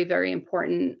very, very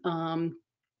important.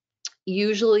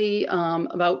 Usually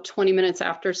about 20 minutes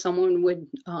after someone would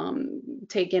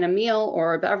take in a meal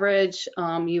or a beverage,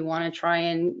 you want to try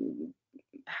and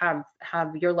have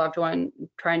your loved one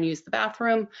try and use the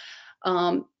bathroom.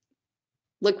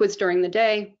 Liquids during the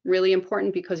day, really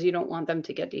important because you don't want them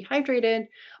to get dehydrated,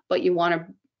 but you want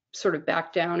to sort of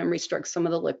back down and restrict some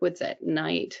of the liquids at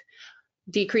night.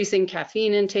 Decreasing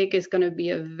caffeine intake is going to be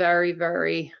a very,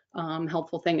 very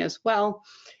helpful thing as well.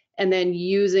 And then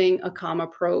using a calm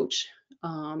approach,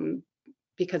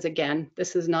 because again,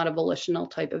 this is not a volitional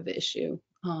type of issue.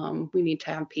 We need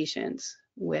to have patience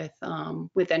with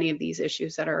any of these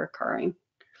issues that are occurring.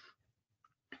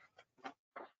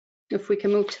 If we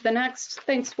can move to the next,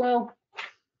 thanks, Will.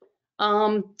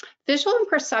 Visual and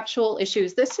perceptual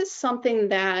issues. This is something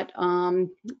that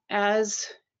as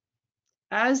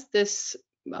this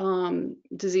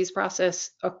disease process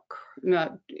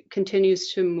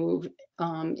continues to move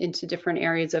into different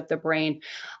areas of the brain,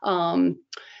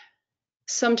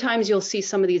 sometimes you'll see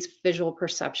some of these visual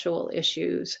perceptual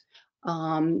issues.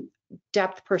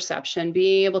 Depth perception,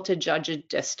 being able to judge a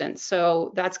distance.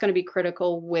 So that's going to be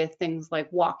critical with things like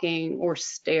walking or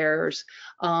stairs,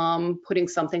 putting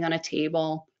something on a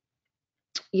table.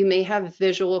 You may have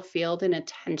visual field and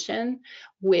attention,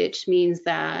 which means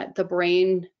that the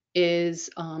brain is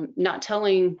not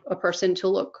telling a person to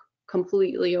look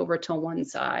completely over to one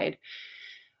side.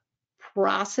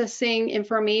 Processing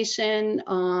information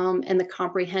and the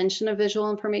comprehension of visual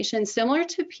information, similar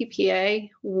to PPA,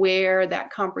 where that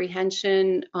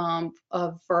comprehension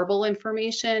of verbal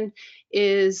information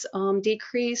is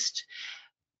decreased.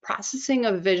 Processing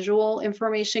of visual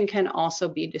information can also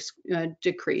be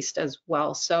decreased as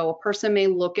well. So a person may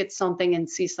look at something and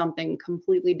see something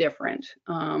completely different.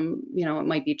 You know, it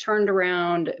might be turned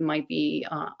around, it might be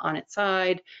on its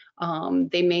side.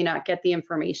 They may not get the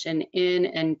information in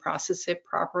and process it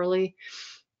properly.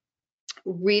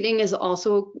 Reading is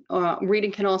also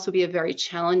reading can also be a very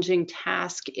challenging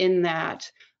task in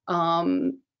that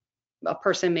a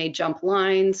person may jump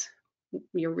lines.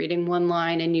 You're reading one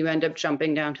line and you end up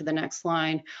jumping down to the next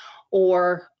line,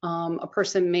 or a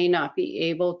person may not be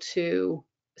able to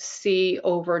see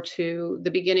over to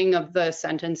the beginning of the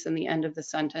sentence and the end of the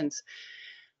sentence.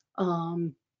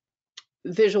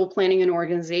 Visual planning and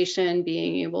organization,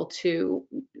 being able to,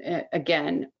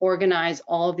 again, organize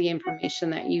all of the information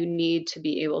that you need to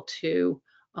be able to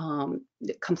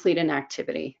complete an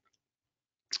activity.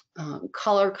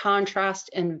 Color contrast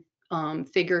and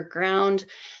figure ground.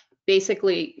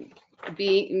 Basically,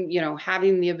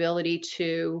 having the ability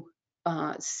to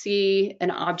see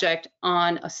an object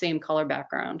on a same color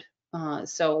background.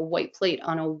 So a white plate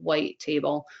on a white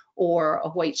table or a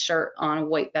white shirt on a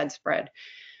white bedspread,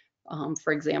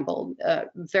 for example.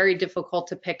 Very difficult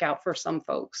to pick out for some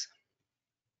folks.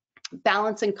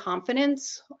 Balance and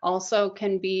confidence also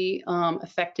can be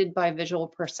affected by visual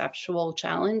perceptual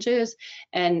challenges,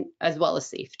 and as well as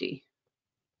safety.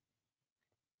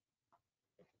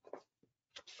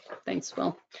 Thanks,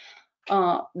 Will.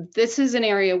 This is an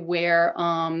area where,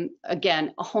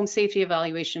 again, a home safety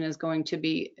evaluation is going to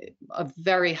be a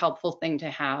very helpful thing to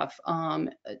have.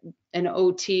 An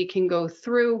OT can go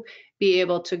through, be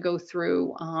able to go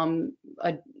through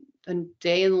a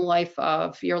day in the life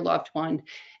of your loved one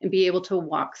and be able to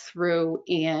walk through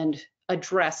and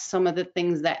address some of the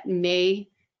things that may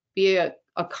be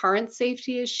a current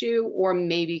safety issue or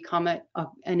may become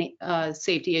a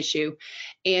safety issue,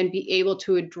 and be able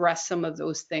to address some of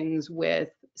those things with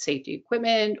safety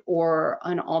equipment or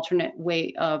an alternate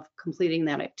way of completing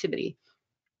that activity.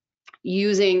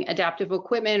 Using adaptive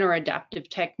equipment or adaptive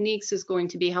techniques is going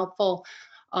to be helpful.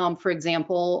 For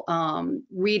example,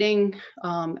 reading,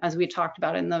 as we talked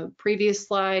about in the previous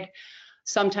slide,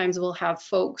 sometimes we'll have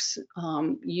folks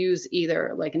use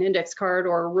either like an index card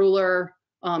or a ruler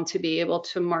to be able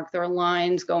to mark their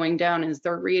lines going down as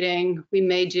they're reading. We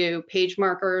may do page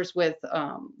markers with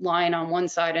line on one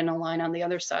side and a line on the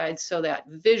other side so that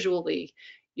visually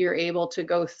you're able to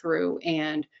go through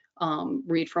and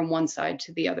read from one side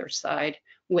to the other side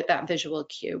with that visual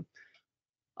cue.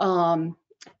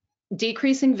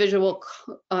 Decreasing visual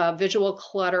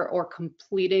clutter or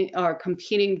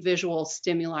competing visual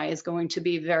stimuli is going to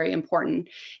be very important.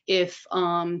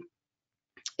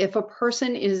 If a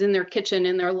person is in their kitchen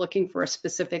and they're looking for a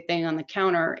specific thing on the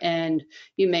counter, and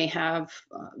you may have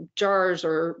jars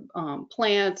or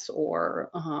plants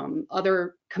or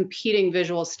other competing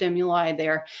visual stimuli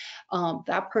there,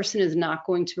 that person is not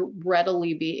going to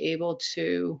readily be able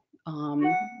to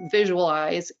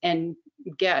visualize and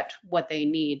get what they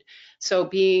need. So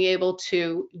being able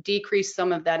to decrease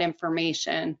some of that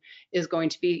information is going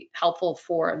to be helpful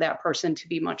for that person to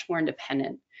be much more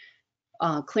independent.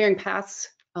 Clearing paths,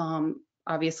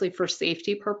 obviously for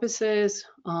safety purposes.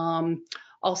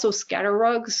 Also scatter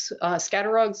rugs.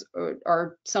 Scatter rugs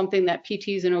are something that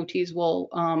PTs and OTs will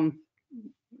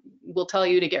tell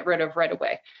you to get rid of right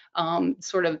away.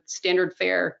 Sort of standard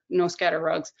fare, no scatter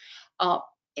rugs.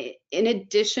 In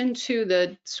addition to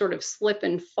the sort of slip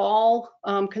and fall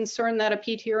concern that a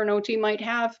PT or an OT might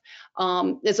have,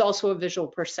 is also a visual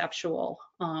perceptual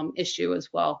issue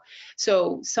as well.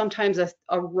 So sometimes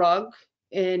a rug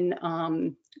in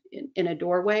a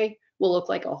doorway will look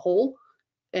like a hole,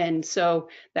 and so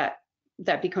that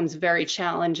becomes very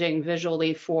challenging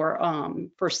visually for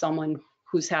someone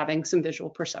who's having some visual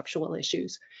perceptual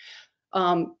issues.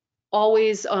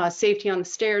 Always safety on the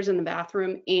stairs in the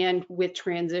bathroom and with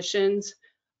transitions.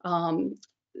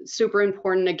 Super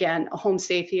important. Again, a home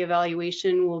safety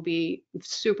evaluation will be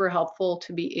super helpful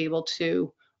to be able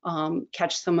to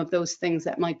catch some of those things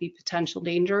that might be potential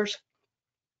dangers.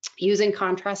 Using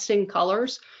contrasting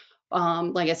colors.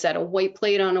 Like I said, a white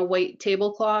plate on a white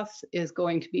tablecloth is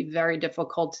going to be very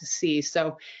difficult to see.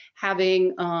 So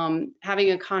having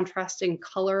a contrasting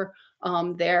color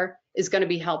there is going to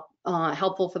be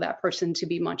helpful for that person to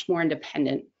be much more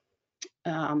independent.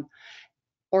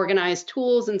 Organize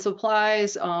tools and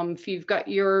supplies. If you've got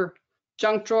your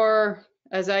junk drawer,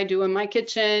 as I do in my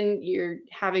kitchen, you're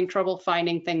having trouble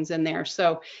finding things in there.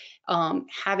 So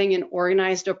having an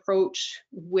organized approach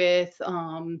with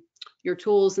your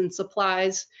tools and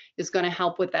supplies is going to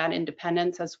help with that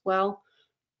independence as well.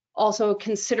 Also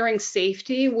considering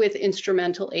safety with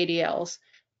instrumental ADLs.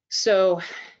 So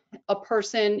a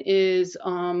person is,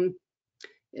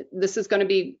 this is going to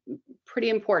be pretty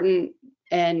important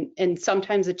and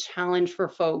sometimes a challenge for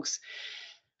folks.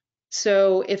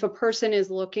 So if a person is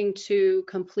looking to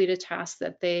complete a task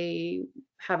that they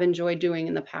have enjoyed doing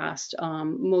in the past,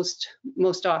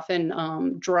 most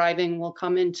often driving will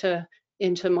come into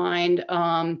mind.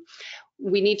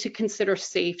 We need to consider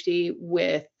safety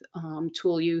with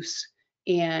tool use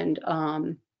and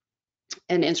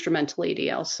instrumental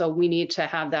ADL. So we need to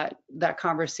have that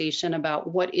conversation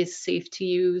about what is safe to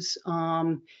use,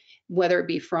 whether it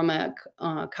be from a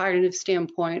cognitive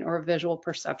standpoint or a visual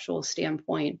perceptual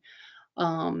standpoint.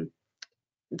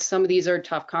 Some of these are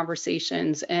tough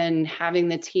conversations, and having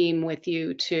the team with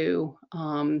you to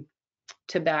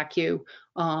back you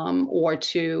or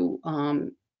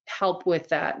to help with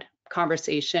that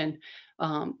conversation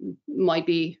might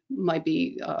be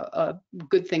a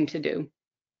good thing to do.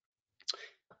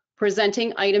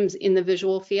 Presenting items in the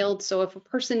visual field. So if a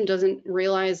person doesn't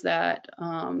realize that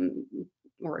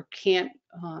or can't,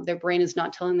 their brain is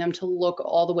not telling them to look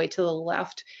all the way to the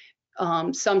left,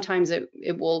 sometimes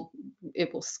it will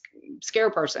scare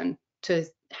a person to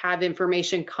have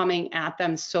information coming at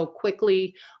them so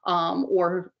quickly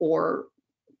or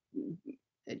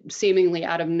seemingly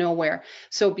out of nowhere.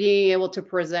 So being able to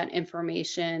present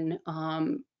information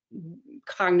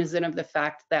cognizant of the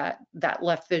fact that that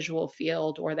left visual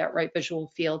field or that right visual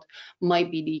field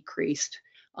might be decreased,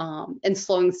 and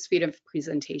slowing the speed of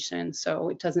presentation so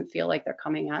it doesn't feel like they're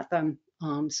coming at them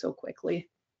so quickly.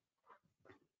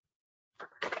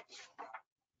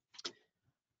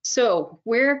 So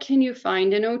where can you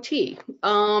find an OT?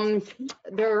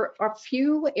 There are a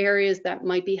few areas that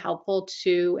might be helpful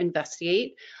to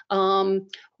investigate.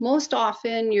 Most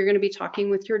often you're going to be talking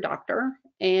with your doctor,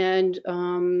 and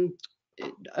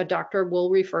a doctor will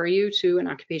refer you to an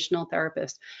occupational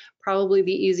therapist, probably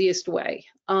the easiest way.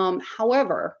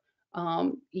 However,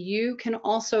 you can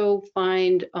also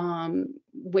find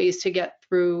ways to get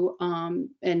through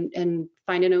and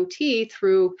find an OT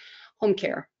through home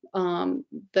care.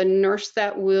 The nurse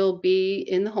that will be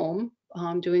in the home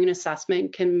doing an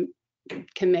assessment can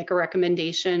make a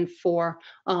recommendation for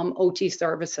OT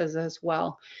services as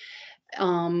well.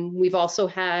 We've also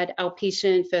had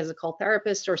outpatient physical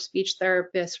therapists or speech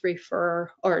therapists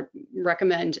refer or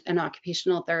recommend an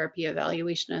occupational therapy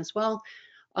evaluation as well.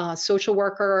 Social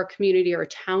worker or community or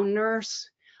town nurse.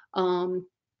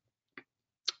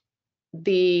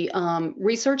 The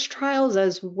research trials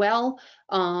as well,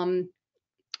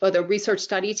 or the research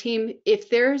study team, if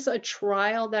there's a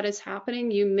trial that is happening,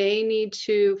 you may need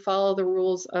to follow the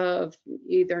rules of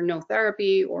either no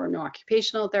therapy or no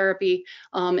occupational therapy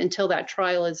until that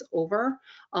trial is over.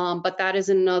 But that is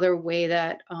another way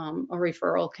that a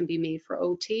referral can be made for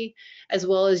OT, as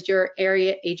well as your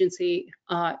area agency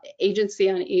on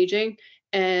aging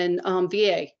and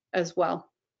VA as well.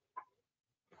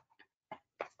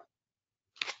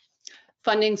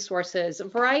 Funding sources, a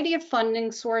variety of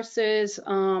funding sources,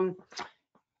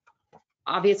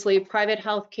 obviously private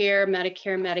healthcare,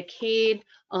 Medicare, Medicaid,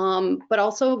 but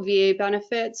also VA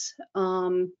benefits.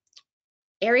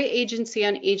 Area Agency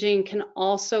on Aging can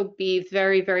also be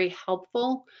very, very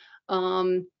helpful,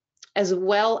 as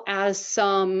well as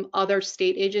some other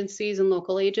state agencies and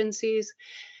local agencies.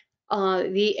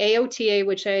 The AOTA,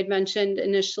 which I had mentioned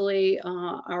initially,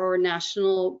 our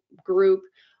national group,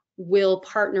 will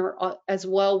partner as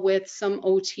well with some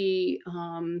OT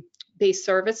based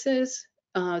services.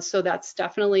 So that's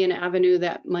definitely an avenue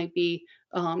that might be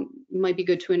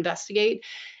good to investigate.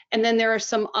 And then there are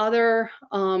some other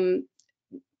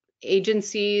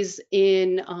agencies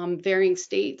in varying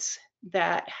states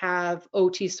that have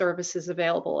OT services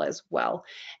available as well.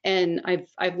 And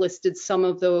I've listed some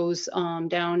of those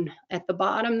down at the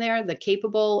bottom there, the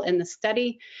capable and the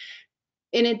steady.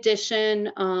 In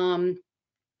addition,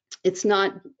 it's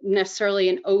not necessarily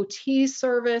an OT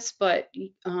service, but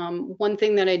one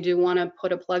thing that I do want to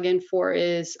put a plug in for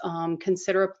is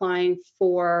consider applying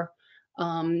for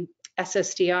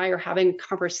SSDI or having a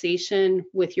conversation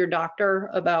with your doctor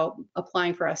about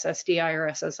applying for SSDI or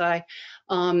SSI.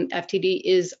 FTD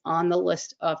is on the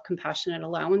list of compassionate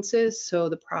allowances, so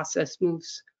the process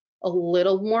moves a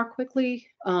little more quickly,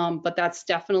 but that's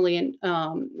definitely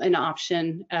an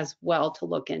option as well to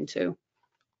look into.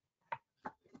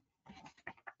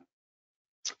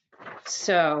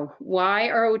 So why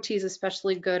are OTs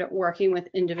especially good at working with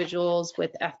individuals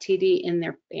with FTD in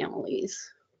their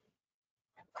families?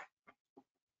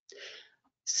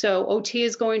 So OT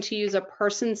is going to use a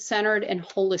person-centered and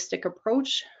holistic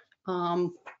approach.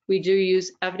 We do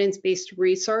use evidence-based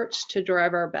research to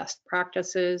drive our best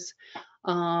practices.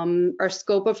 Our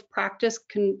scope of practice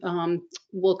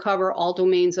will cover all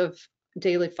domains of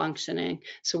daily functioning.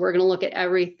 So we're going to look at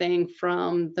everything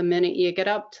from the minute you get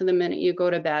up to the minute you go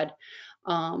to bed.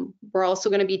 We're also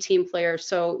going to be team players.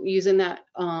 So using that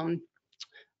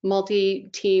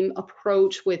multi-team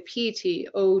approach with PT,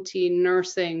 OT,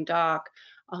 nursing, doc,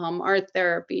 art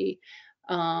therapy,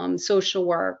 social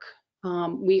work.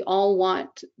 We all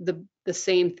want the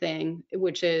same thing,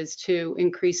 which is to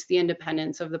increase the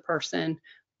independence of the person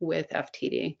with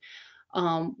FTD.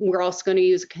 We're also going to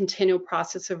use a continual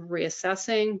process of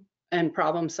reassessing and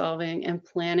problem solving and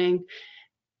planning,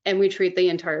 and we treat the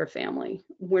entire family.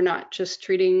 We're not just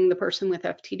treating the person with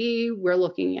FTD, we're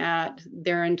looking at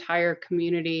their entire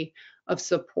community of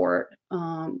support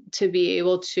to be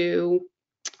able to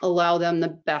allow them the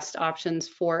best options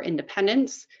for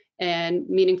independence and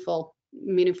meaningful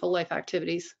life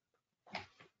activities.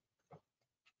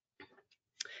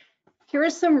 Here are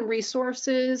some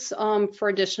resources for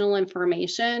additional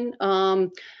information.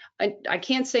 I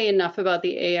can't say enough about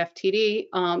the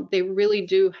AFTD. They really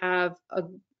do have a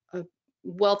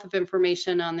wealth of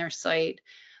information on their site.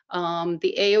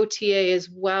 The AOTA as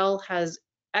well has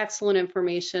excellent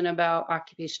information about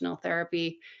occupational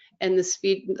therapy, and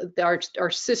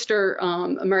our sister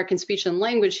American Speech and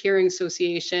Language Hearing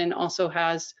Association also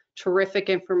has terrific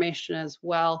information as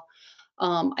well.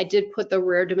 I did put the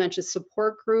Rare Dementia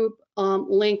Support Group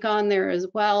link on there as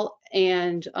well,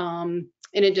 and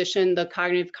in addition, the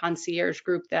Cognitive Concierge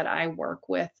group that I work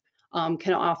with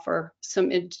can offer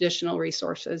some additional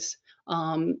resources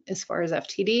as far as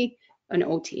FTD and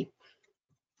OT.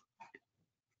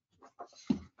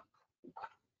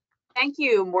 Thank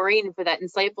you, Maureen, for that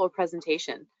insightful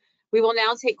presentation. We will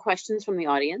now take questions from the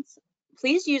audience.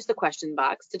 Please use the question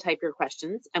box to type your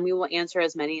questions, and we will answer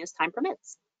as many as time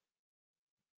permits.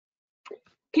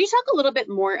 Can you talk a little bit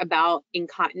more about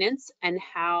incontinence and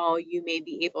how you may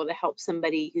be able to help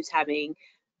somebody who's having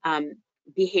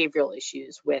behavioral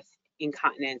issues with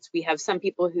incontinence? We have some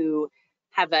people who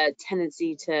have a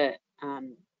tendency to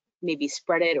maybe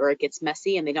spread it, or it gets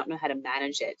messy and they don't know how to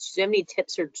manage it. Do you have any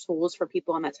tips or tools for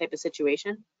people in that type of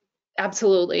situation?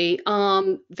 Absolutely.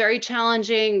 Very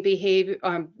challenging behavior,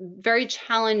 very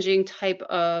challenging type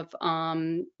of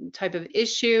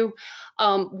issue.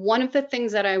 One of the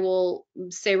things that I will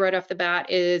say right off the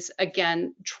bat is,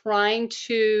 again, trying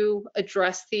to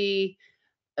address the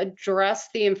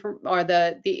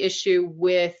issue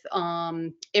with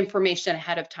information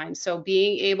ahead of time. So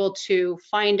being able to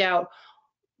find out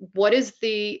what is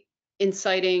the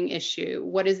inciting issue,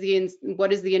 what is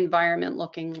the environment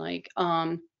looking like.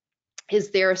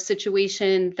 Is there a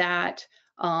situation that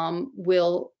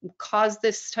will cause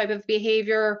this type of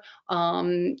behavior?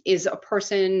 Has a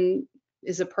person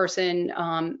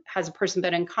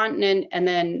been incontinent and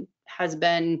then has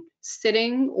been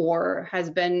sitting, or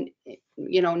has been,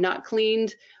 not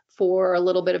cleaned for a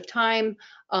little bit of time,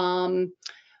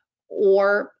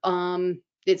 or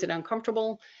is it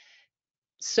uncomfortable?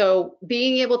 So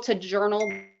being able to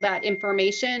journal that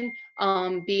information,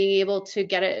 being able to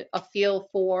get a feel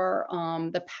for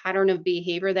the pattern of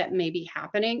behavior that may be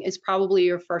happening is probably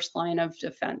your first line of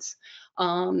defense.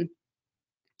 In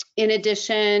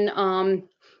addition,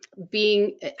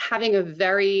 having a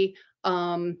very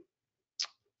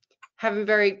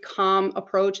calm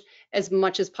approach as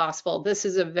much as possible. This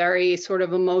is a very sort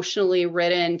of emotionally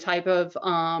ridden type of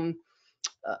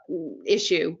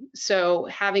issue. So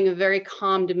having a very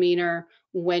calm demeanor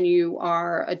when you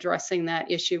are addressing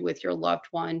that issue with your loved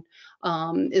one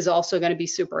is also going to be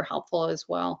super helpful as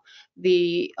well.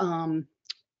 The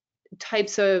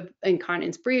types of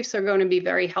incontinence briefs are going to be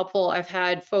very helpful. I've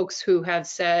had folks who have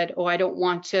said, oh, I don't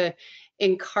want to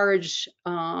encourage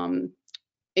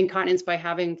incontinence by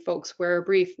having folks wear a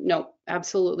brief. No,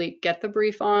 absolutely, get the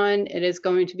brief on. It is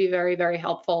going to be very, very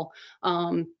helpful.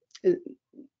 I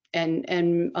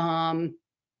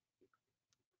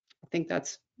think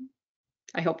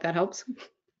I hope that helps.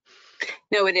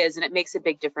 No, it is, and it makes a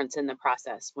big difference in the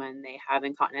process when they have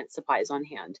incontinence supplies on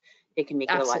hand. It can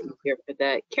make it a lot easier for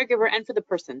the caregiver and for the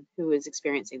person who is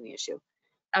experiencing the issue.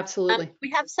 Absolutely.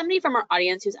 We have somebody from our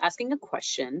audience who's asking a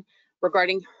question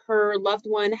regarding her loved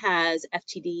one has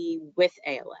FTD with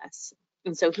ALS.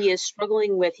 And so he is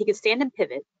struggling with, he can stand and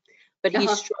pivot, but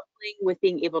he's struggling with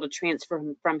being able to transfer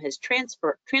him from his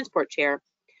transport chair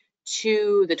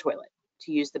to the toilet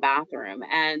to use the bathroom.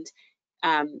 And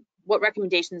what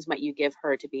recommendations might you give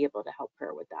her to be able to help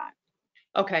her with that?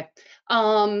 Okay,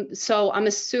 so I'm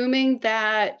assuming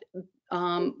that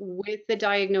with the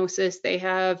diagnosis, they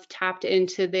have tapped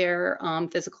into their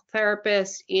physical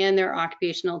therapist and their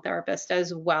occupational therapist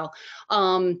as well.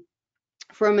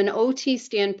 From an OT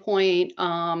standpoint,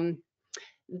 some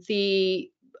of the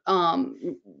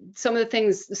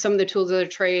things, some of the tools of the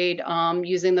trade,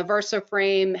 using the Versa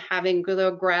frame, having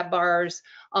the grab bars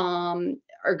are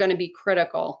going to be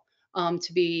critical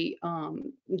to be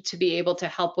able to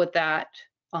help with that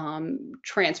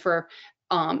transfer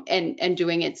and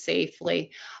doing it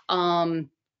safely.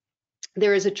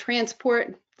 There is a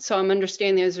transport, so I'm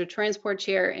understanding there's a transport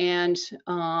chair, and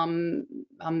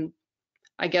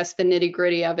I guess the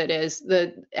nitty-gritty of it is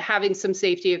having some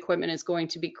safety equipment is going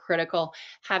to be critical.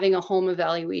 Having a home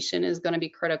evaluation is going to be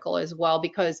critical as well,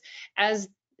 because as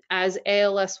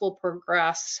ALS will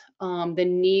progress, the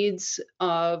needs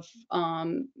of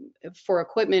for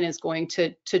equipment is going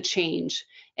to change,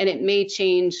 and it may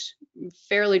change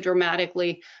fairly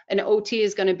dramatically. An OT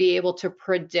is going to be able to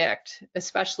predict,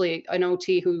 especially an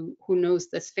OT who knows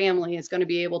this family is going to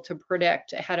be able to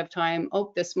predict ahead of time,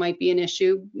 oh, this might be an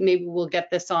issue, maybe we'll get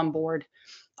this on board.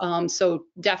 So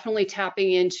definitely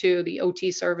tapping into the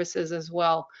OT services as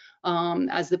well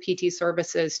as the PT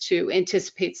services to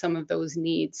anticipate some of those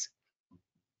needs.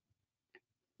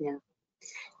 Yeah.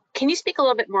 Can you speak a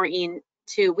little bit more, Maureen,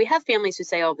 to, we have families who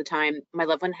say all the time, my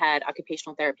loved one had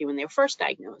occupational therapy when they were first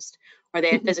diagnosed, or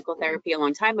they had physical therapy a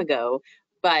long time ago,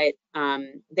 but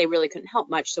they really couldn't help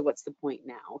much, so what's the point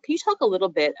now? Can you talk a little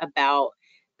bit about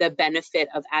the benefit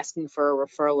of asking for a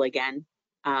referral again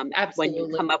when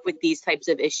you come up with these types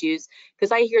of issues?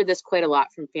 Because I hear this quite a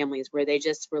lot from families where they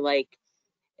just were like,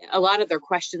 a lot of their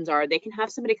questions are, they can have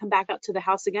somebody come back out to the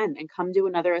house again and come do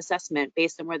another assessment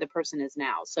based on where the person is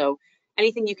now. So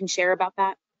anything you can share about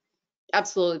that?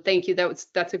 Absolutely, thank you.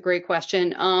 That's a great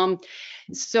question.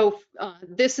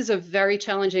 This is a very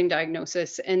challenging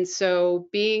diagnosis, and so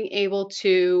being able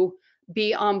to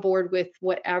be on board with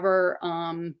whatever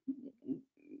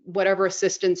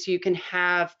assistance you can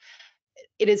have,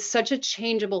 it is such a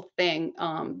changeable thing,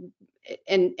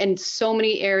 and so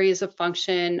many areas of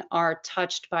function are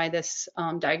touched by this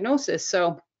diagnosis.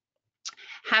 So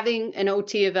having an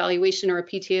OT evaluation or a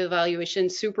PT evaluation,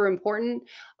 super important.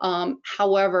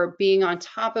 However, being on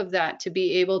top of that to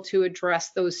be able to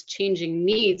address those changing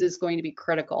needs is going to be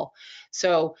critical.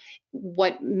 So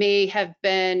what may have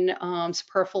been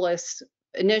superfluous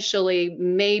initially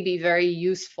may be very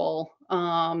useful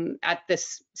at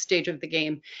this stage of the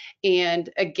game. And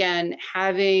again,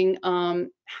 having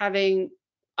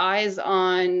eyes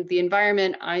on the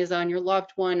environment, eyes on your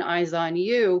loved one, eyes on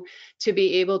you, to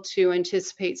be able to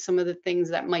anticipate some of the things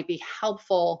that might be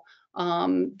helpful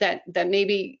that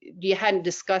maybe you hadn't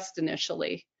discussed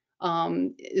initially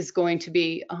is going to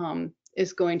be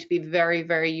very,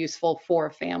 very useful for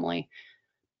a family.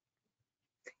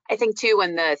 I think too,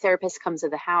 when the therapist comes to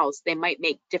the house, they might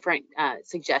make different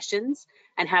suggestions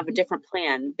and have a different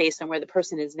plan based on where the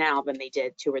person is now than they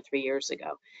did 2 or 3 years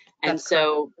ago. And That's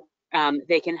correct.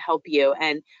 They can help you.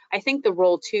 And I think the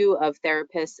role too of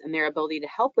therapists and their ability to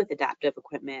help with adaptive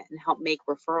equipment and help make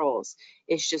referrals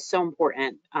is just so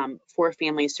important for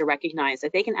families to recognize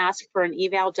that they can ask for an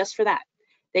eval just for that.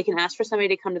 They can ask for somebody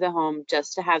to come to the home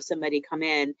just to have somebody come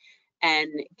in and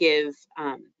give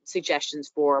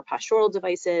suggestions for postural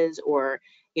devices, or,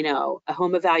 you know, a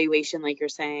home evaluation like you're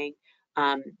saying.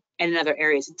 and in other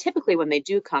areas. And typically when they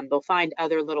do come, they'll find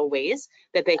other little ways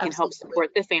that they can help Absolutely. support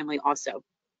the family also.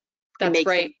 That's make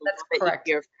right. things a That's little bit correct.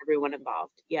 easier for everyone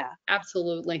involved. Yeah.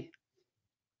 Absolutely.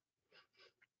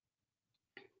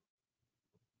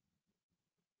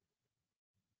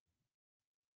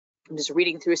 I'm just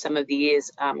reading through some of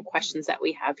these questions that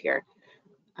we have here.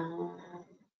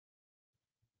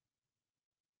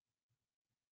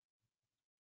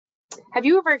 Have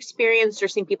you ever experienced or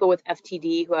seen people with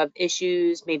FTD who have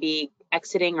issues maybe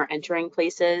exiting or entering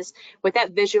places? With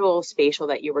that visual spatial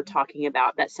that you were talking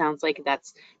about, that sounds like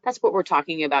that's what we're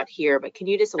talking about here, but can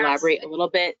you just elaborate a little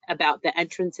bit about the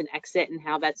entrance and exit and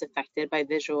how that's affected by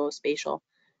visual spatial?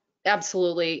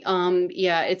 Absolutely.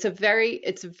 Yeah, it's a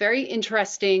very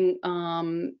interesting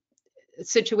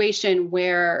situation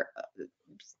where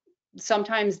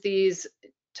sometimes these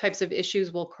types of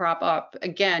issues will crop up.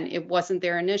 Again, it wasn't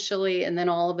there initially, and then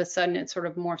all of a sudden it sort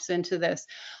of morphs into this.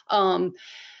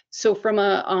 So from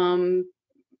an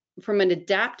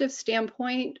adaptive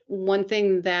standpoint, one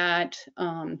thing that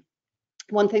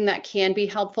can be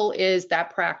helpful is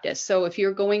that practice. So if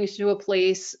you're going to a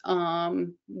place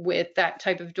with that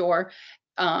type of door,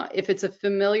 if it's a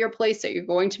familiar place that you're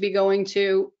going to be going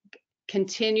to,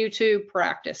 continue to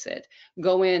practice it.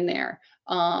 Go in there.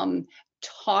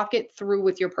 Talk it through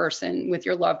with your person, with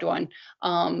your loved one.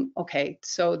 Okay,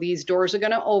 so these doors are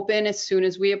going to open as soon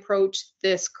as we approach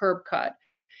this curb cut.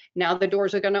 Now the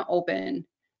doors are going to open.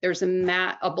 There's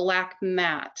a black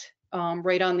mat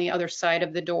right on the other side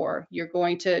of the door. You're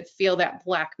going to feel that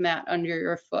black mat under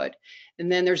your foot.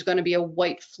 And then there's going to be a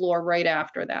white floor right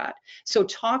after that. So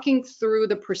talking through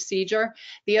the procedure.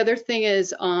 The other thing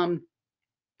is,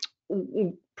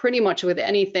 pretty much with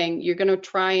anything, you're going to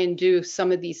try and do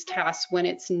some of these tasks when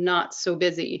it's not so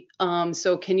busy.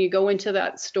 So can you go into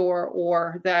that store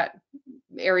or that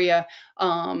area,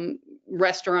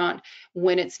 restaurant,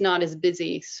 when it's not as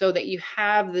busy, so that you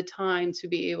have the time to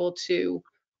be able to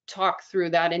talk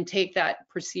through that and take that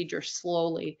procedure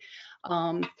slowly.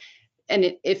 And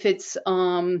if it's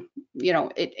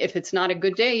if it's not a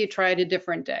good day, you try it a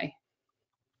different day.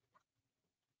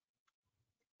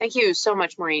 Thank you so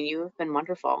much, Maureen. You've been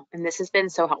wonderful. And this has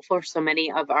been so helpful for so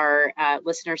many of our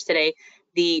listeners today.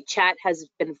 The chat has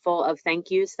been full of thank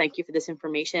yous. Thank you for this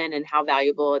information and how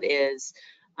valuable it is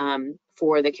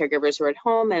for the caregivers who are at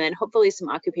home. And then hopefully some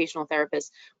occupational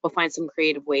therapists will find some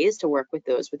creative ways to work with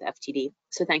those with FTD.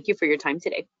 So thank you for your time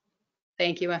today.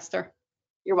 Thank you, Esther.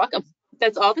 You're welcome.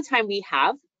 That's all the time we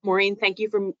have. Maureen, thank you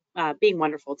for being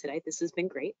wonderful today. This has been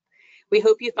great. We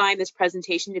hope you find this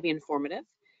presentation to be informative.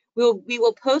 We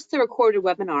will post the recorded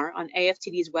webinar on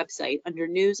AFTD's website under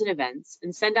news and events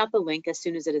and send out the link as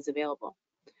soon as it is available.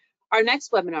 Our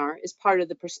next webinar is part of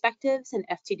the Perspectives in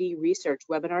FTD Research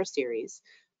webinar series,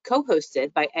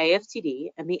 co-hosted by AFTD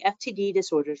and the FTD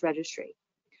Disorders Registry.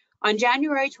 On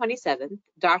January 27th,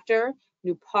 Dr.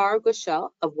 Nupar Ghoshal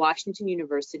of Washington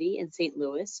University in St.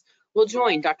 Louis will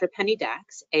join Dr. Penny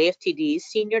Dax, AFTD's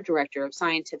Senior Director of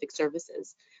Scientific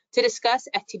Services, to discuss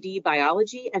FTD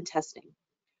biology and testing.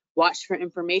 Watch for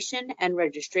information and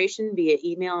registration via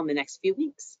email in the next few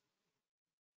weeks.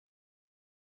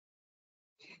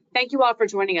 Thank you all for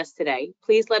joining us today.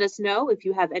 Please let us know if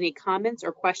you have any comments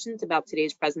or questions about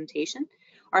today's presentation.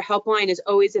 Our helpline is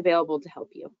always available to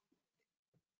help you.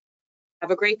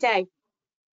 Have a great day.